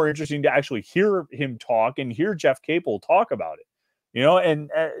far more interesting to actually hear him talk and hear Jeff Capel talk about it,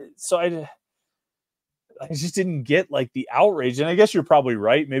 And so I just didn't get like the outrage. And I guess you're probably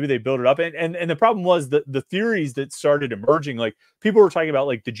right. Maybe they built it up. And the problem was the theories that started emerging, like people were talking about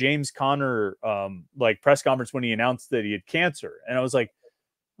like the James Conner like press conference when he announced that he had cancer. And I was like,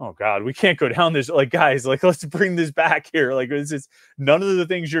 oh God, we can't go down this. Like, guys, like, let's bring this back here. Like, this is none of the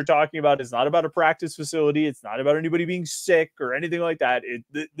things you're talking about. It's not about a practice facility. It's not about anybody being sick or anything like that.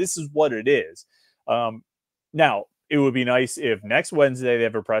 This is what it is. Now, it would be nice if next Wednesday they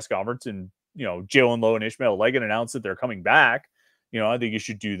have a press conference and, Jalen Lowe and Ishmael Leggett announce that they're coming back. I think you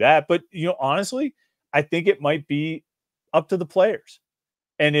should do that. But, honestly, I think it might be up to the players.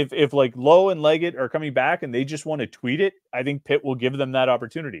 And if like Lowe and Leggett are coming back and they just want to tweet it, I think Pitt will give them that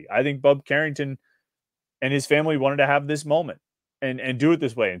opportunity. I think Bub Carrington and his family wanted to have this moment and do it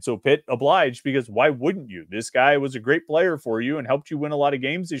this way. And so Pitt obliged, because why wouldn't you? This guy was a great player for you and helped you win a lot of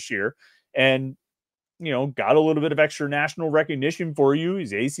games this year. And, got a little bit of extra national recognition for you.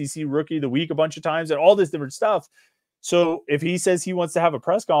 He's ACC Rookie of the Week a bunch of times and all this different stuff. So if he says he wants to have a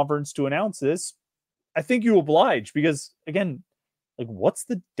press conference to announce this, I think you oblige, because, again, like, what's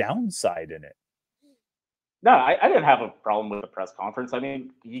the downside in it? No, I didn't have a problem with the press conference. I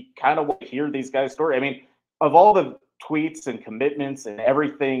mean, you kind of want to hear these guys' story. I mean, of all the tweets and commitments and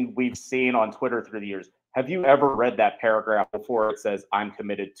everything we've seen on Twitter through the years, have you ever read that paragraph before it says, I'm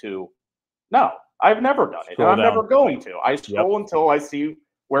committed to? No, I've never done it. And I'm never going to. I scroll until I see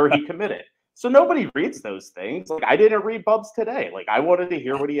where he committed. So nobody reads those things. Like, I didn't read Bub's today. Like, I wanted to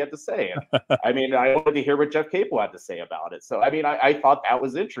hear what he had to say. And I mean, I wanted to hear what Jeff Capel had to say about it. So, I mean, I thought that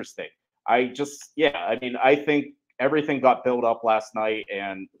was interesting. I mean, I think everything got built up last night,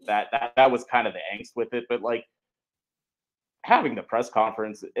 and that was kind of the angst with it. But, like, having the press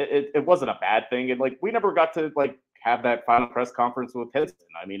conference, it wasn't a bad thing. And, like, we never got to, like, have that final press conference with Henson.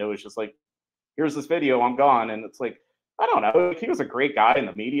 I mean, it was just like, here's this video, I'm gone. And it's like, I don't know. He was a great guy in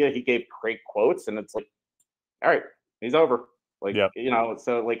the media. He gave great quotes, and it's like, all right, he's over. Like,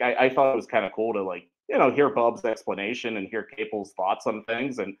 so, like, I thought it was kind of cool to, like, hear Bub's explanation and hear Capel's thoughts on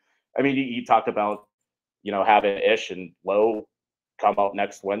things. And I mean, you talked about, having Ish and Lowe come out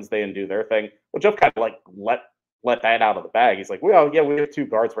next Wednesday and do their thing. Well, Jeff kind of, like, let that out of the bag. He's like, well, yeah, we have two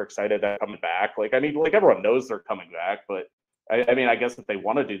guards. We're excited they're coming back. Like, I mean, like, everyone knows they're coming back, but I mean, I guess if they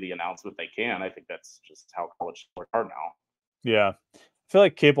want to do the announcement, they can. I think that's just how college sports are now. Yeah. I feel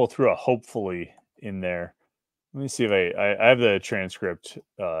like Capel threw a hopefully in there. Let me see if I have the transcript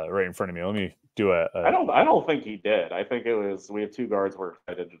right in front of me. Let me do I don't think he did. I think it was, we have two guards we're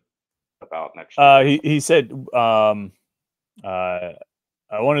excited about next year. He said, I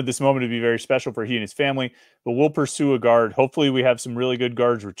wanted this moment to be very special for he and his family, but we'll pursue a guard. Hopefully we have some really good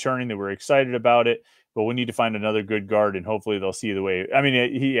guards returning that we're excited about it, but we need to find another good guard, and hopefully they'll see the way. I mean,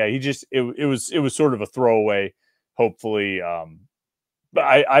 it was sort of a throwaway, hopefully. But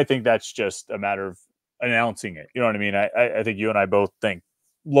I think that's just a matter of announcing it. You know what I mean? I think you and I both think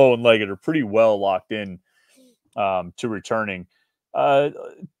Lowe and Leggett are pretty well locked in to returning.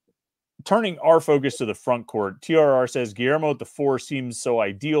 Turning our focus to the front court, TRR says Guillermo at the 4 seems so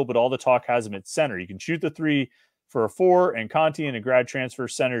ideal, but all the talk has him at center. You can shoot the 3 for a 4, and Conti and a grad transfer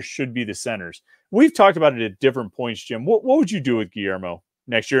centers should be the centers. We've talked about it at different points, Jim. What would you do with Guillermo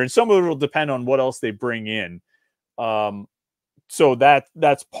next year? And some of it will depend on what else they bring in. So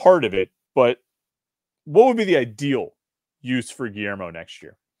that's part of it. But what would be the ideal use for Guillermo next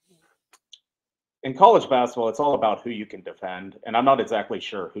year? In college basketball, it's all about who you can defend, and I'm not exactly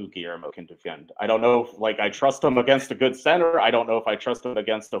sure who Guillermo can defend. I don't know if, like, I trust him against a good center. I don't know if I trust him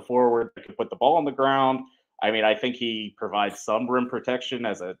against a forward that can put the ball on the ground. I mean, I think he provides some rim protection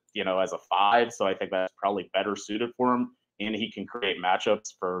as a 5, so I think that's probably better suited for him, and he can create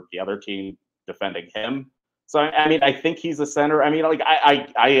matchups for the other team defending him. So, I mean, I think he's a center. I mean, like,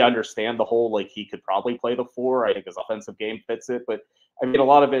 I understand the whole, like, he could probably play the 4. I think his offensive game fits it, but I mean, a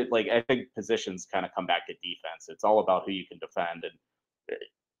lot of it, like, I think positions kind of come back to defense. It's all about who you can defend. And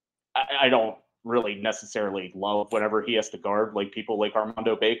I don't really necessarily love whenever he has to guard, like, people like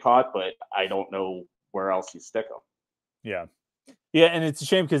Armando Bacot, but I don't know where else you stick him. Yeah. Yeah, and it's a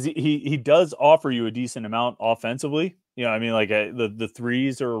shame because he does offer you a decent amount offensively. I mean, like, the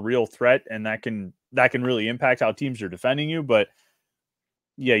threes are a real threat, and that can really impact how teams are defending you. But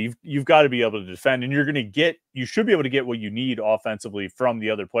yeah, you've got to be able to defend, and you should be able to get what you need offensively from the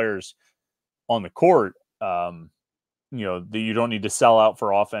other players on the court. That you don't need to sell out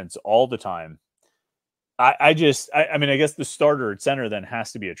for offense all the time. I mean, I guess the starter at center then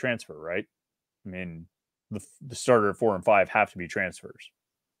has to be a transfer, right? I mean, the starter at 4 and 5 have to be transfers.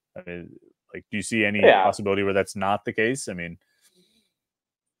 I mean, like, do you see any possibility where that's not the case? I mean,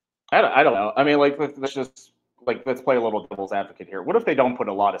 I don't know. I mean, like, let's play a little devil's advocate here. What if they don't put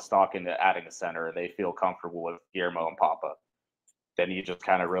a lot of stock into adding a center and they feel comfortable with Guillermo and Papa? Then you just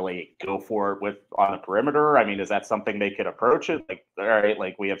kind of really go for it on the perimeter. I mean, is that something they could approach it? Like, all right,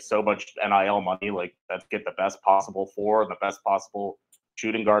 like, we have so much NIL money, like, let's get the best possible 4 and the best possible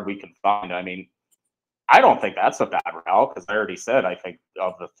shooting guard we can find. I mean, I don't think that's a bad route, because I already said I think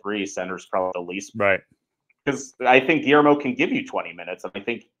of the 3 centers probably the least. Right. Because I think Guillermo can give you 20 minutes. And I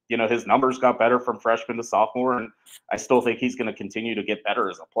think his numbers got better from freshman to sophomore, and I still think he's going to continue to get better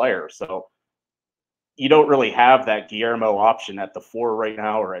as a player. So you don't really have that Guillermo option at the 4 right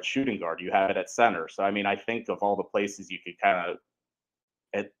now or at shooting guard. You have it at center. So, I mean, I think of all the places you could kind of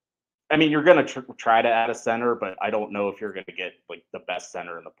you're going to try to add a center, but I don't know if you're going to get like the best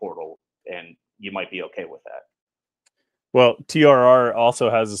center in the portal, and you might be okay with that. Well, TRR also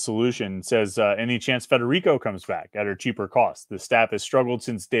has a solution. Says any chance Federico comes back at a cheaper cost. The staff has struggled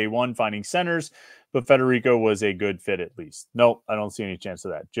since day one finding centers, but Federico was a good fit at least. Nope, I don't see any chance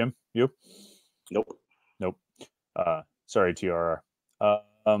of that. Jim, you? Nope. Sorry, TRR.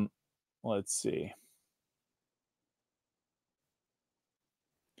 Let's see.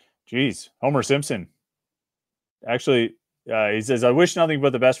 Geez, Homer Simpson. Actually, he says, I wish nothing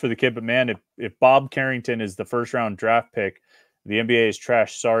but the best for the kid, but man, if Bub Carrington is the first round draft pick, the NBA is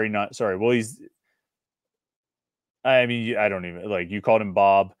trash. Sorry, not sorry. Well, I don't even you called him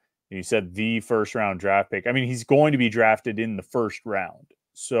Bob and you said the first round draft pick. I mean, he's going to be drafted in the first round.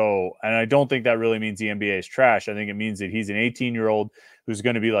 So, and I don't think that really means the NBA is trash. I think it means that he's an 18-year-old who's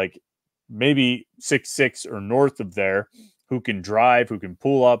going to be like maybe 6'6" or north of there, who can drive, who can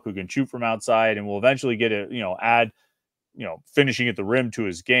pull up, who can shoot from outside, and will eventually get add finishing at the rim to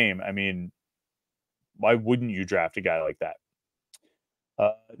his game. I mean, why wouldn't you draft a guy like that?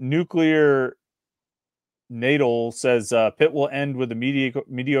 Nuclear Nadal says Pitt will end with a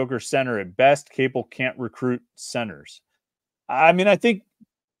mediocre center at best. Capel can't recruit centers. I mean, I think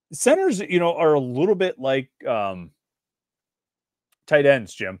centers, are a little bit like tight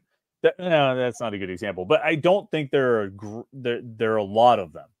ends, Jim. No, that's not a good example, but I don't think there are a lot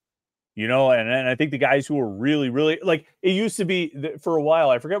of them. And I think the guys who are really, really like it used to be for a while.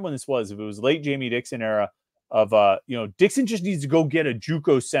 I forget when this was. If it was late Jamie Dixon era of, Dixon just needs to go get a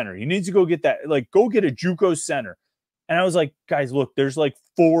JUCO center. He needs to go get that, go get a JUCO center. And I was like, guys, look, there's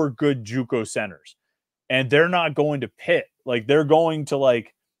 4 good JUCO centers, and they're not going to Pitt. They're going to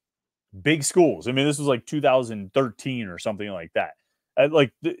big schools. I mean, this was 2013 or something like that.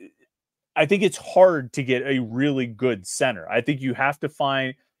 I think it's hard to get a really good center. I think you have to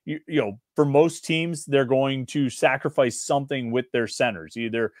find. For most teams, they're going to sacrifice something with their centers.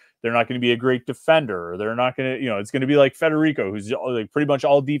 Either they're not going to be a great defender, or they're not going to, it's going to be like Federico, who's pretty much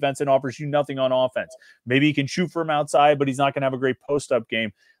all defense and offers you nothing on offense. Maybe he can shoot from outside, but he's not going to have a great post-up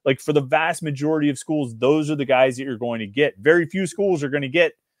game. For the vast majority of schools, those are the guys that you're going to get. Very few schools are going to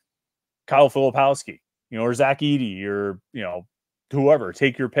get Kyle Filipowski, or Zach Edey, or, whoever.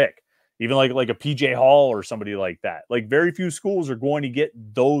 Take your pick. Even like a PJ Hall or somebody like that. Very few schools are going to get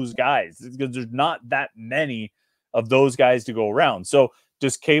those guys because there's not that many of those guys to go around. So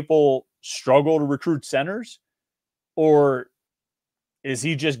does Capel struggle to recruit centers, or is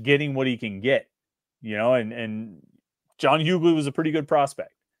he just getting what he can get? And John Hughley was a pretty good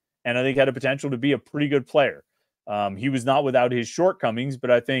prospect, and I think had a potential to be a pretty good player. He was not without his shortcomings, but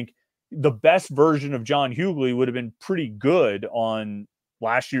I think the best version of John Hughley would have been pretty good on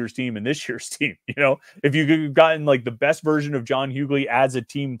last year's team and this year's team. If you could have gotten the best version of John Hughley as a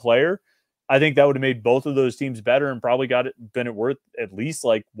team player, I think that would have made both of those teams better and probably been it worth at least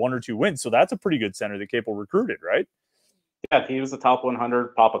 1 or 2 wins. So that's a pretty good center that Capel recruited, right? Yeah, he was the top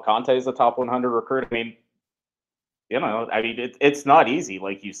 100. Papa Conte is the top 100 recruit. I mean, it's not easy,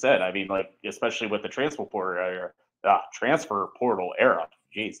 like you said. I mean, especially with the transfer portal era.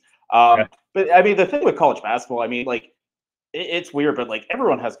 Jeez. Yeah. But I mean, the thing with college basketball, I mean, it's weird, but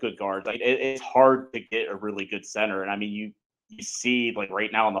everyone has good guards. It's hard to get a really good center, and I mean, you see right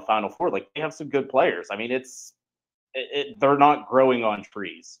now in the Final Four, they have some good players. I mean, they're not growing on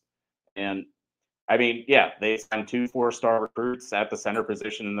trees, and I mean, yeah, they signed 2 4-star recruits at the center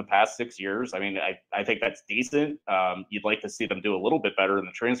position in the past 6 years. I mean, I think that's decent. You'd like to see them do a little bit better in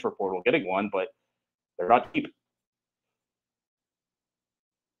the transfer portal, getting one, but they're not cheap.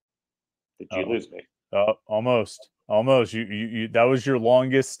 Did you lose me? Almost. You that was your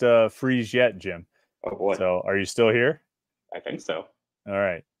longest freeze yet, Jim. Oh boy. So are you still here? I think so. All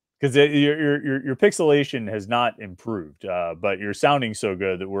right. Because your pixelation has not improved, but you're sounding so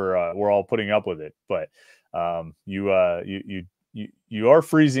good that we're all putting up with it. But you are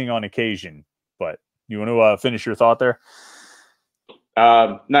freezing on occasion. But you want to finish your thought there?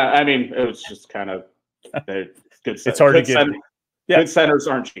 No, I mean, it was just kind of good. It's hard to get. Good centers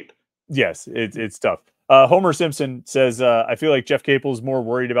aren't cheap. Yes, it's tough. Homer Simpson says, I feel like Jeff Capel is more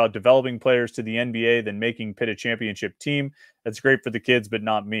worried about developing players to the NBA than making Pitt a championship team. That's great for the kids, but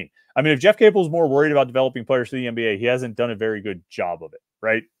not me. I mean, if Jeff Capel is more worried about developing players to the NBA, he hasn't done a very good job of it,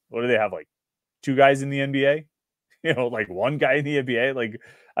 right? What do they have, 2 guys in the NBA? 1 guy in the NBA?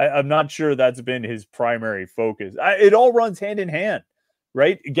 I'm not sure that's been his primary focus. It all runs hand in hand.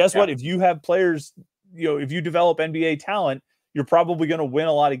 right? Guess what? If you have players, if you develop NBA talent, you're probably going to win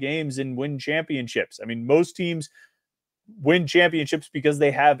a lot of games and win championships. I mean, most teams win championships because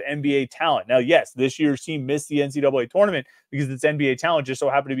they have NBA talent. Now, yes, this year's team missed the NCAA tournament because its NBA talent just so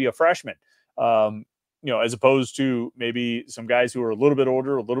happened to be a freshman. As opposed to maybe some guys who are a little bit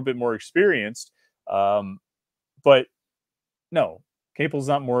older, a little bit more experienced. But no, Capel's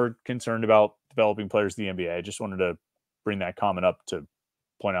not more concerned about developing players in the NBA. I just wanted to bring that comment up to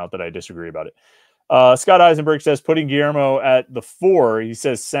point out that I disagree about it. Scott Eisenberg says putting Guillermo at the 4, he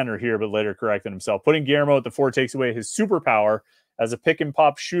says center here, but later corrected himself. Putting Guillermo at the 4 takes away his superpower as a pick and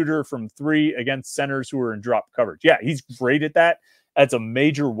pop shooter from 3 against centers who are in drop coverage. Yeah, he's great at that. That's a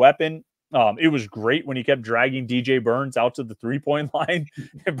major weapon. It was great when he kept dragging DJ Burns out to the 3-point line.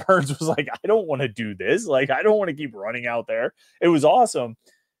 And Burns was like, I don't want to do this. Like, I don't want to keep running out there. It was awesome.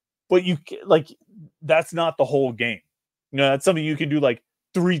 But that's not the whole game. That's something you can do like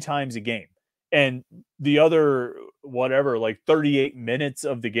 3 times a game. And the other, 38 minutes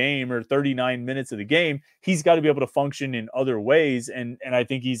of the game or 39 minutes of the game, he's got to be able to function in other ways. And I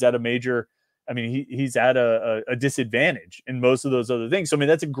think he's at he's at a disadvantage in most of those other things. So,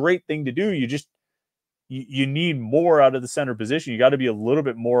 that's a great thing to do. You need more out of the center position. You got to be a little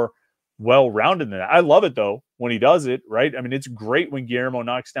bit more well-rounded than that. I love it though, when he does it, right? It's great when Guillermo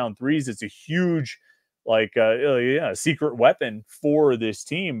knocks down threes. It's a huge, secret weapon for this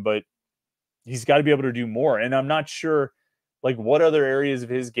team, but he's got to be able to do more. And I'm not sure what other areas of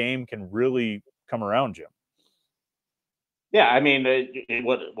his game can really come around, Jim. Yeah,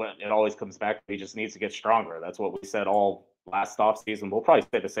 it always comes back to he just needs to get stronger. That's what we said all last offseason. We'll probably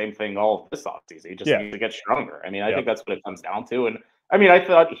say the same thing all of this offseason. He just needs to get stronger. I think that's what it comes down to. And I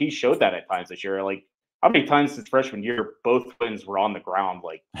thought he showed that at times this year. Like, how many times since freshman year both twins were on the ground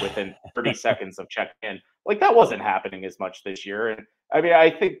within 30 seconds of check-in? That wasn't happening as much this year. And I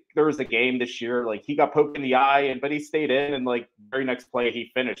think there was a game this year, he got poked in the eye, but he stayed in, and very next play he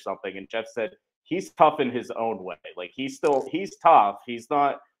finished something. And Jeff said he's tough in his own way. He's tough. He's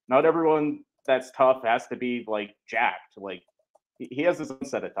not everyone that's tough has to be jacked. He has his own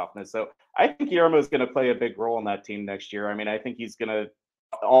set of toughness. So I think Guillermo is going to play a big role in that team next year. I think he's going to.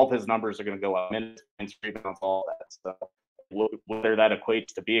 All of his numbers are going to go up, minutes, rebounds, all that. So whether that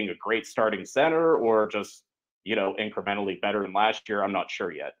equates to being a great starting center or just incrementally better than last year, I'm not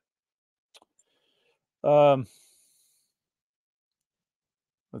sure yet. Let's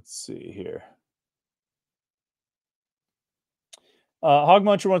see here. Hog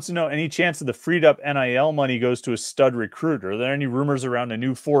Muncher wants to know, any chance of the freed up NIL money goes to a stud recruiter? Are there any rumors around a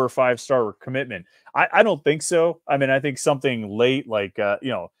new 4 or 5 star commitment? I don't think so. I think something late,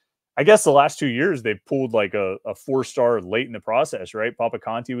 I guess the last 2 years they pulled a 4-star late in the process, right? Papa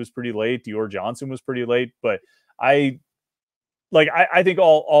Conti was pretty late. Dior Johnson was pretty late, but I think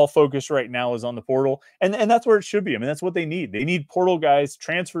all focus right now is on the portal, and that's where it should be. That's what they need. They need portal guys,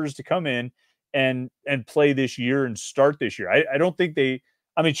 transfers to come in and play this year and start this year. I don't think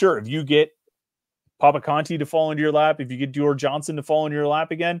sure, if you get Papa Conti to fall into your lap, if you get Dior Johnson to fall into your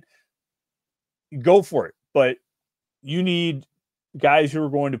lap again, go for it. But you need guys who are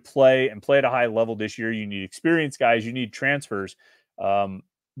going to play at a high level this year. You need experienced guys. You need transfers.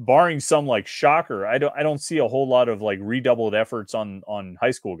 Barring some shocker, I don't see a whole lot of redoubled efforts on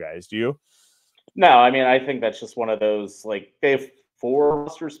high school guys. Do you? No, I think that's just one of those they have 4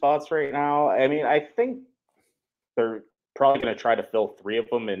 roster spots right now. I think they're probably going to try to fill 3 of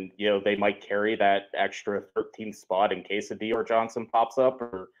them, and they might carry that extra 13th spot in case a Dior Johnson pops up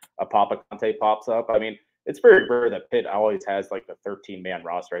or a Papa Conte pops up. It's very rare that Pitt always has the 13-man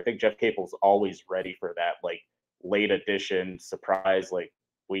roster. I think Jeff Capel's always ready for that late addition surprise,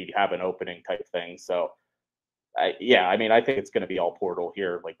 we have an opening type thing. So I think it's going to be all portal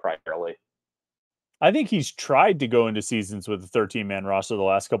here primarily. I think he's tried to go into seasons with a 13-man roster the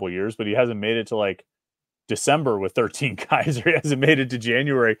last couple of years, but he hasn't made it to December with 13 guys, or he hasn't made it to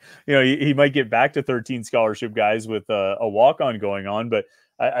January. He might get back to 13 scholarship guys with a walk-on going on, but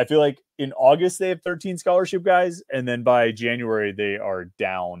I feel like in August they have 13 scholarship guys, and then by January they are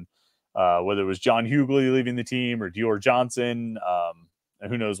down. Whether it was John Hughley leaving the team or Dior Johnson,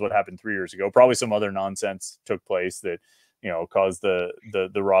 and who knows what happened 3 years ago. Probably some other nonsense took place that caused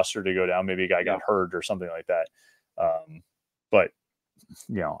the roster to go down. Maybe a guy got hurt or something like that. But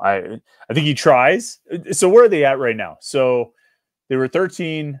I think he tries. So where are they at right now? So they were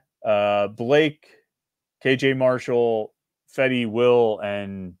 13. Blake, KJ Marshall, Fetty, Will,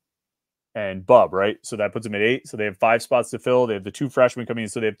 and Bub, right? So that puts them at 8. So they have 5 spots to fill. They have the 2 freshmen coming in.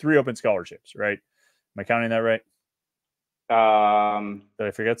 So they have 3 open scholarships, right? Am I counting that right? Did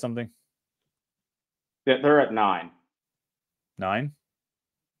I forget something? They're at 9. 9?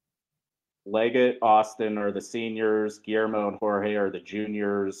 Leggett, Austin are the seniors. Guillermo and Jorge are the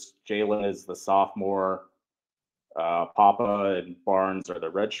juniors. Jalen is the sophomore. Papa and Barnes are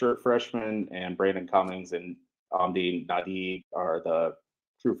the redshirt freshmen, and Brandon Cummings and Amdi Nadi are the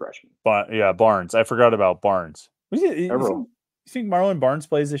true freshmen. But yeah, Barnes. I forgot about Barnes. You Everyone. think Marlon Barnes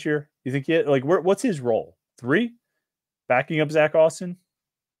plays this year? You think what's his role? 3? Backing up Zach Austin?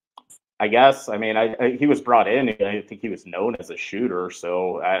 I guess. I mean, he was brought in. I think he was known as a shooter.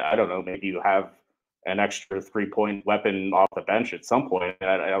 So I don't know. Maybe you have an extra 3-point weapon off the bench at some point.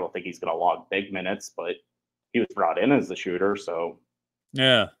 I don't think he's going to log big minutes, but he was brought in as a shooter. So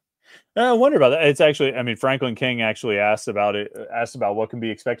yeah. I wonder about that. It's actually, I mean, Franklin King actually asked about what can be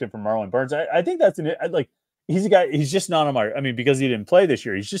expected from Marlon Barnes. I think that's he's a guy, he's just not on my, I mean, because he didn't play this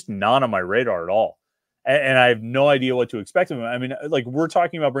year, he's just not on my radar at all. And I have no idea what to expect of him. I mean, like, we're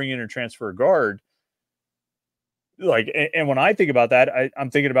talking about bringing in a transfer guard. Like, and when I think about that,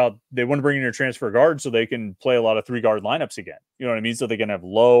 I'm thinking about they want to bring in a transfer guard so they can play a lot of 3-guard lineups again. You know what I mean? So they can have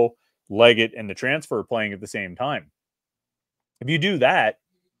Lowe, Leggett, and the transfer playing at the same time. If you do that,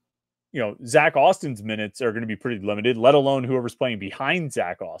 Zach Austin's minutes are going to be pretty limited, let alone whoever's playing behind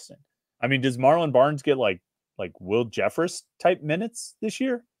Zach Austin. I mean, does Marlon Barnes get like Will Jeffress type minutes this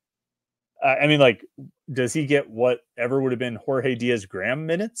year? I mean, like, does he get whatever would have been Jorge Diaz-Graham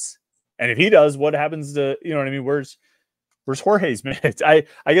minutes? And if he does, what happens to, you know what I mean? Where's Jorge's minutes? I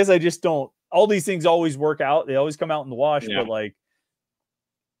guess I just don't, all these things always work out. They always come out in the wash, but like,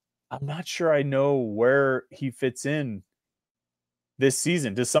 I'm not sure I know where he fits in this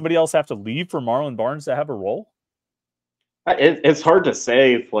season. Does somebody else have to leave for Marlon Barnes to have a role? It's hard to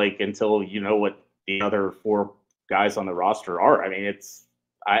say, until you know what the other 4 guys on the roster are. I mean,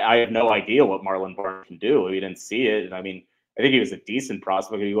 I have no idea what Marlon Barnes can do. We didn't see it. And I mean, I think he was a decent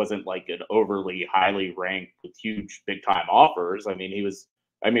prospect. He wasn't like an overly highly ranked with huge big time offers. I mean,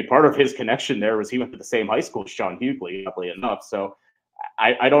 part of his connection there was he went to the same high school as Sean Hughley, oddly enough. So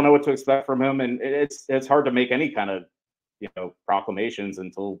I don't know what to expect from him. And it's hard to make any kind of, proclamations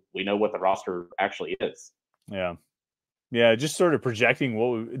until we know what the roster actually is. Yeah. Yeah. Just sort of projecting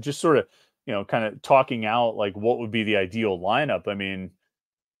kind of talking out like what would be the ideal lineup. I mean,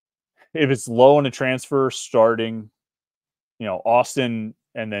 if it's Lowe in a transfer starting, Austin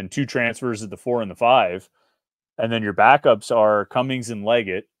and then 2 transfers at the 4 and the 5, and then your backups are Cummings and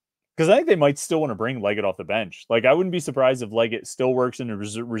Leggett, because I think they might still want to bring Leggett off the bench. Like, I wouldn't be surprised if Leggett still works in a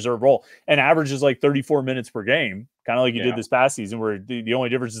reserve role and averages like 34 minutes per game, kind of like he did this past season, where the only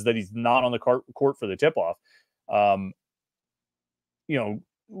difference is that he's not on the court for the tip-off.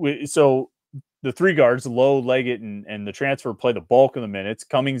 So the 3 guards, Lowe, Leggett, and the transfer play the bulk of the minutes.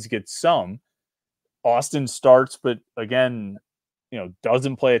 Cummings gets some. Austin starts, but again,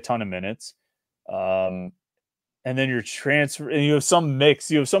 doesn't play a ton of minutes. And then your transfer, and you have some mix,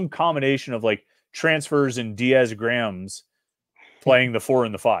 you have some combination of like transfers and Diaz-Grahams playing the 4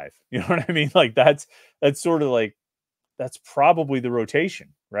 and the 5. You know what I mean? Like, that's sort of like, that's probably the rotation,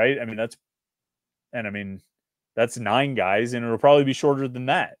 right? I mean, that's 9 guys, and it'll probably be shorter than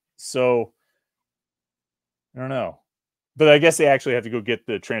that. So I don't know, but I guess they actually have to go get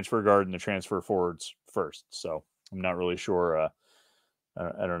the transfer guard and the transfer forwards first. So I'm not really sure.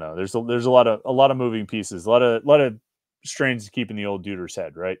 I don't know. There's a lot of moving pieces, a lot of strains to keep in the old Duder's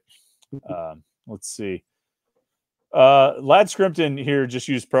head, right? Let's see. Lad Scrimpton here just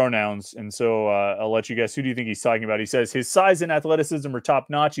used pronouns, and so I'll let you guess. Who do you think he's talking about? He says his size and athleticism are top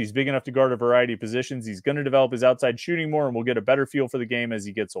notch. He's big enough to guard a variety of positions. He's going to develop his outside shooting more, and will get a better feel for the game as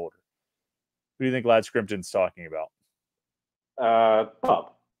he gets older. Who do you think Lad Scrimpton's talking about?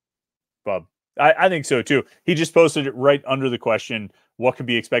 Bub. I think so too. He just posted it right under the question, what could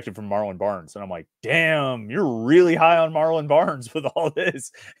be expected from Marlon Barnes? And I'm like, damn, you're really high on Marlon Barnes with all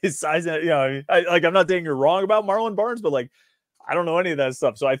this. His size, I'm not saying you're wrong about Marlon Barnes, but like, I don't know any of that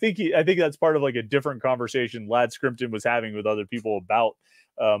stuff. So I think that's part of like a different conversation Lad Scrimpton was having with other people about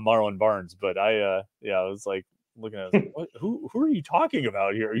Marlon Barnes. But I was like, looking at it, who are you talking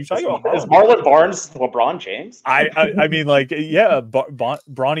about here? Are you talking about Marlon Barnes, LeBron James? I mean, like, yeah,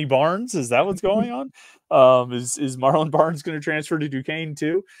 Bronny Barnes. Is that what's going on? Is Marlon Barnes going to transfer to Duquesne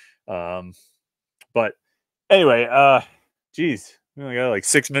too? But anyway, geez, we only got like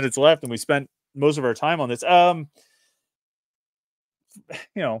 6 minutes left, and we spent most of our time on this.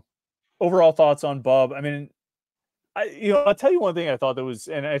 Overall thoughts on Bub. I mean, I'll tell you one thing I thought that was,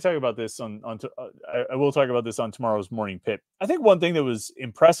 and I talk about this I will talk about this on tomorrow's morning Pitt. I think one thing that was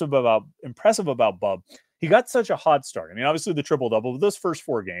impressive about Bub, he got such a hot start. I mean, obviously the triple double, those first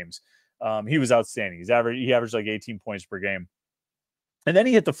 4 games, he was outstanding. He averaged like 18 points per game, and then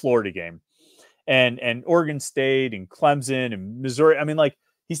he hit the Florida game, and Oregon State and Clemson and Missouri. I mean, like,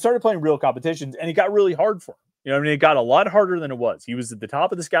 he started playing real competitions, and it got really hard for him. You know what I mean? It got a lot harder than it was. He was at the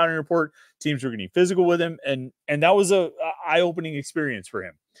top of the scouting report. Teams were getting physical with him, and that was a eye-opening experience for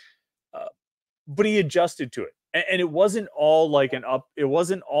him. But he adjusted to it, and it wasn't all like an up. It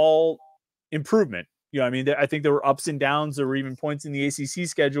wasn't all improvement. You know what I mean? I think there were ups and downs. There were even points in the ACC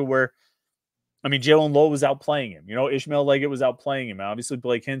schedule where, I mean, Jalen Lowe was outplaying him. You know, Ishmael Leggett was outplaying him. Obviously,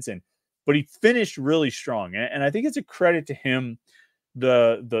 Blake Hinson. But he finished really strong, and I think it's a credit to him,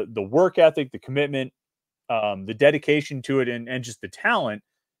 the work ethic, the commitment, the dedication to it, and just the talent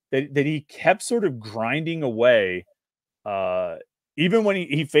that he kept sort of grinding away, even when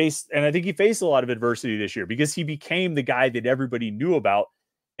he faced, and I think he faced a lot of adversity this year because he became the guy that everybody knew about,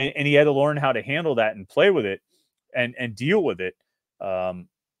 and he had to learn how to handle that and play with it and deal with it.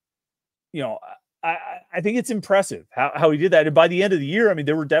 You know, I think it's impressive how he did that. And by the end of the year, I mean,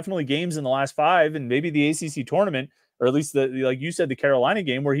 there were definitely games in the last 5 and maybe the ACC tournament, or at least like you said, the Carolina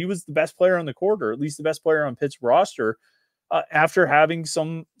game where he was the best player on the court, or at least the best player on Pitt's roster, after having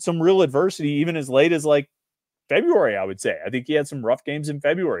some real adversity, even as late as like February, I would say. I think he had some rough games in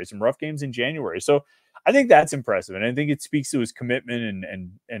February, some rough games in January. So I think that's impressive. And I think it speaks to his commitment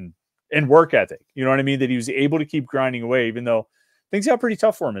and work ethic. You know what I mean? That he was able to keep grinding away, even though things got pretty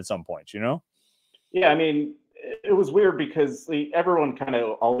tough for him at some points, you know? Yeah, I mean, it was weird because everyone kind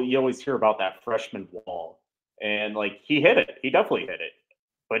of, you always hear about that freshman wall, and like he hit it, he definitely hit it,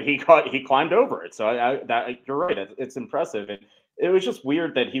 but he climbed over it. So you're right, it's impressive, and it was just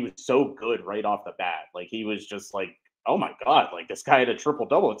weird that he was so good right off the bat. Like he was just like, oh my god, like this guy had a triple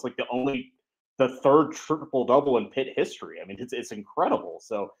double. It's like the third triple double in Pitt history. I mean, it's incredible.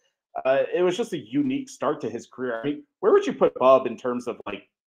 So it was just a unique start to his career. I mean, where would you put Bub in terms of like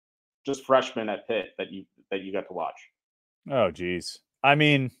just freshman at Pitt that you got to watch? Oh, geez. I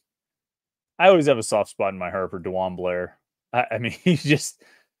mean, I always have a soft spot in my heart for DeJuan Blair. I mean, he's just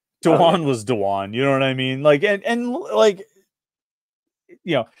DeJuan was DeJuan. You know what I mean? Like, and like,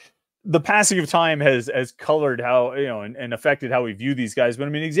 you know, the passing of time has colored how, you know, and affected how we view these guys. But I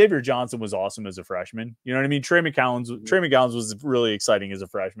mean, Xavier Johnson was awesome as a freshman. You know what I mean? Trey McGowan was really exciting as a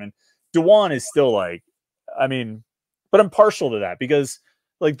freshman. DeJuan is still like, I mean, but I'm partial to that because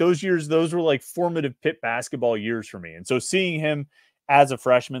like those years, those were like formative Pitt basketball years for me. And so seeing him as a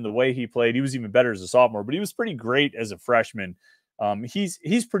freshman, the way he played, he was even better as a sophomore, but he was pretty great as a freshman.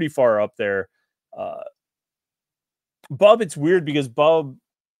 He's pretty far up there. Bub, it's weird because Bub,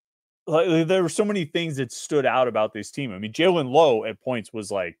 like, there were so many things that stood out about this team. I mean, Jalen Lowe at points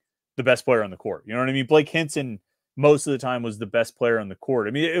was like the best player on the court. You know what I mean? Blake Hinson most of the time was the best player on the court.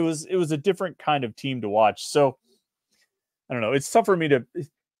 I mean, it was a different kind of team to watch. So I don't know. It's tough for me to,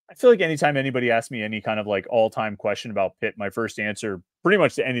 I feel like anytime anybody asks me any kind of like all-time question about Pitt, my first answer pretty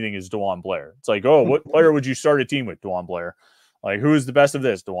much to anything is DeJuan Blair. It's like, oh, what player would you start a team with? DeJuan Blair. Like, who is the best of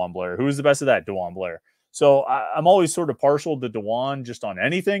this? DeJuan Blair. Who is the best of that? DeJuan Blair. So I'm always sort of partial to DeJuan just on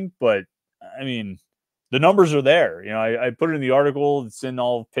anything, but I mean, the numbers are there. You know, I put it in the article. It's in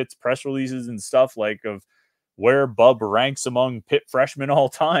all Pitt's press releases and stuff, like of where Bub ranks among Pitt freshmen all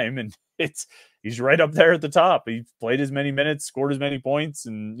time. And he's right up there at the top. He played as many minutes, scored as many points,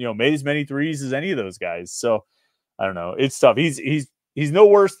 and, you know, made as many threes as any of those guys. So I don't know. It's tough. He's no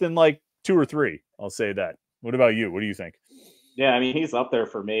worse than like 2 or 3. I'll say that. What about you? What do you think? Yeah, I mean, he's up there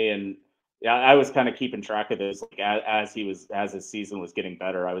for me, and yeah, I was kind of keeping track of this. Like as his season was getting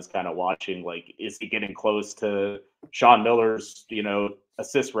better, I was kind of watching, like, is he getting close to Sean Miller's, you know,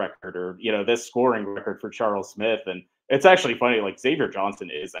 assist record, or, you know, this scoring record for Charles Smith? And it's actually funny, like Xavier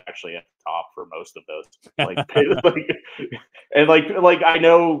Johnson is actually at the top for most of those. Like, and like I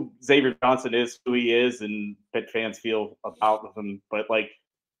know Xavier Johnson is who he is, and Pitt fans feel about him, but like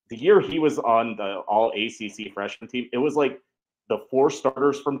the year he was on the All ACC freshman team, it was like the 4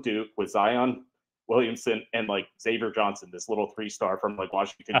 starters from Duke with Zion Williamson and like Xavier Johnson, this little 3-star from like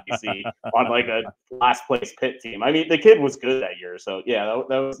Washington D.C. on like a last place Pitt team. I mean, the kid was good that year, so yeah,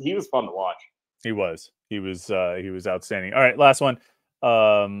 he was fun to watch. He was outstanding. All right, last one.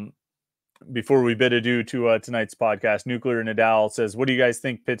 Before we bid adieu to tonight's podcast, Nuclear Nadal says, "What do you guys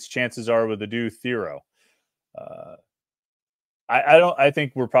think Pitt's chances are with Adu Thero?" I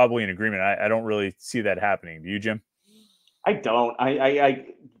think we're probably in agreement. I don't really see that happening. Do you, Jim? I don't. I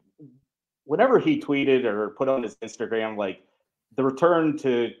whenever he tweeted or put on his Instagram, like, the return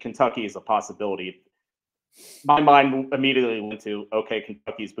to Kentucky is a possibility, my mind immediately went to, okay,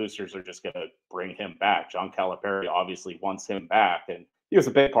 Kentucky's boosters are just going to bring him back. John Calipari obviously wants him back, and he was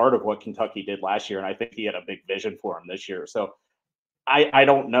a big part of what Kentucky did last year, and I think he had a big vision for him this year. So I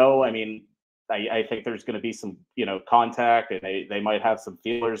don't know. I mean, I think there's going to be some, you know, contact, and they might have some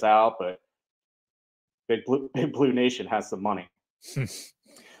feelers out, but Big Blue Nation has some money.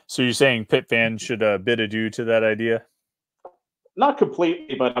 So you're saying Pitt fans should bid adieu to that idea? Not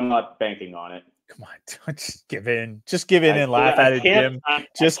completely, but I'm not banking on it. Come on, don't just give in. Just give in and laugh at it, Jim.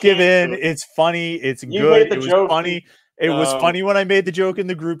 Just I give in. It's funny. It's you good. made the It was joke. funny. It was funny when I made the joke in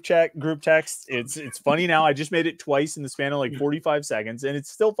the group text. It's funny now. I just made it twice in the span of like 45 seconds, and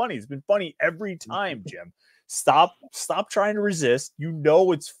it's still funny. It's been funny every time, Jim. Stop trying to resist. You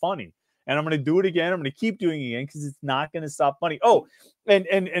know it's funny. And I'm going to do it again. I'm going to keep doing it again because it's not going to stop funny. Oh, and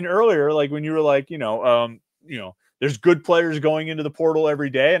earlier, like when you were like, there's good players going into the portal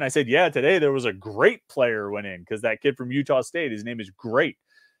every day. And I said, yeah, today there was a great player went in because that kid from Utah State, his name is Great.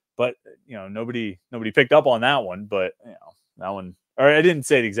 But, nobody picked up on that one. But, that one, or I didn't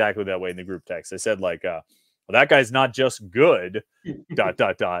say it exactly that way in the group text. I said like, well, that guy's not just good, ...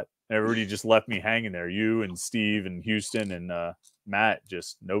 Everybody just left me hanging there. You and Steve and Houston and Matt,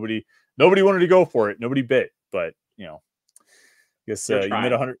 just nobody wanted to go for it. Nobody bit. But, I guess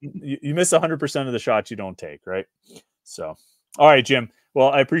you miss 100% of the shots you don't take, right? So, all right, Jim. Well,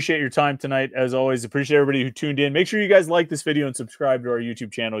 I appreciate your time tonight. As always, appreciate everybody who tuned in. Make sure you guys like this video and subscribe to our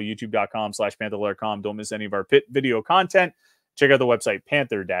YouTube channel, youtube.com/Panther-Lair.com. Don't miss any of our Pitt video content. Check out the website,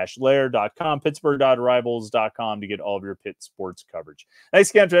 Panther-Lair.com, Pittsburgh.rivals.com to get all of your Pitt sports coverage. Thanks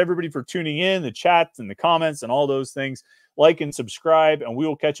again to everybody for tuning in, the chats and the comments and all those things. Like and subscribe, and we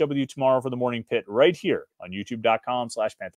will catch up with you tomorrow for the Morning Pit right here on youtube.com/Panther.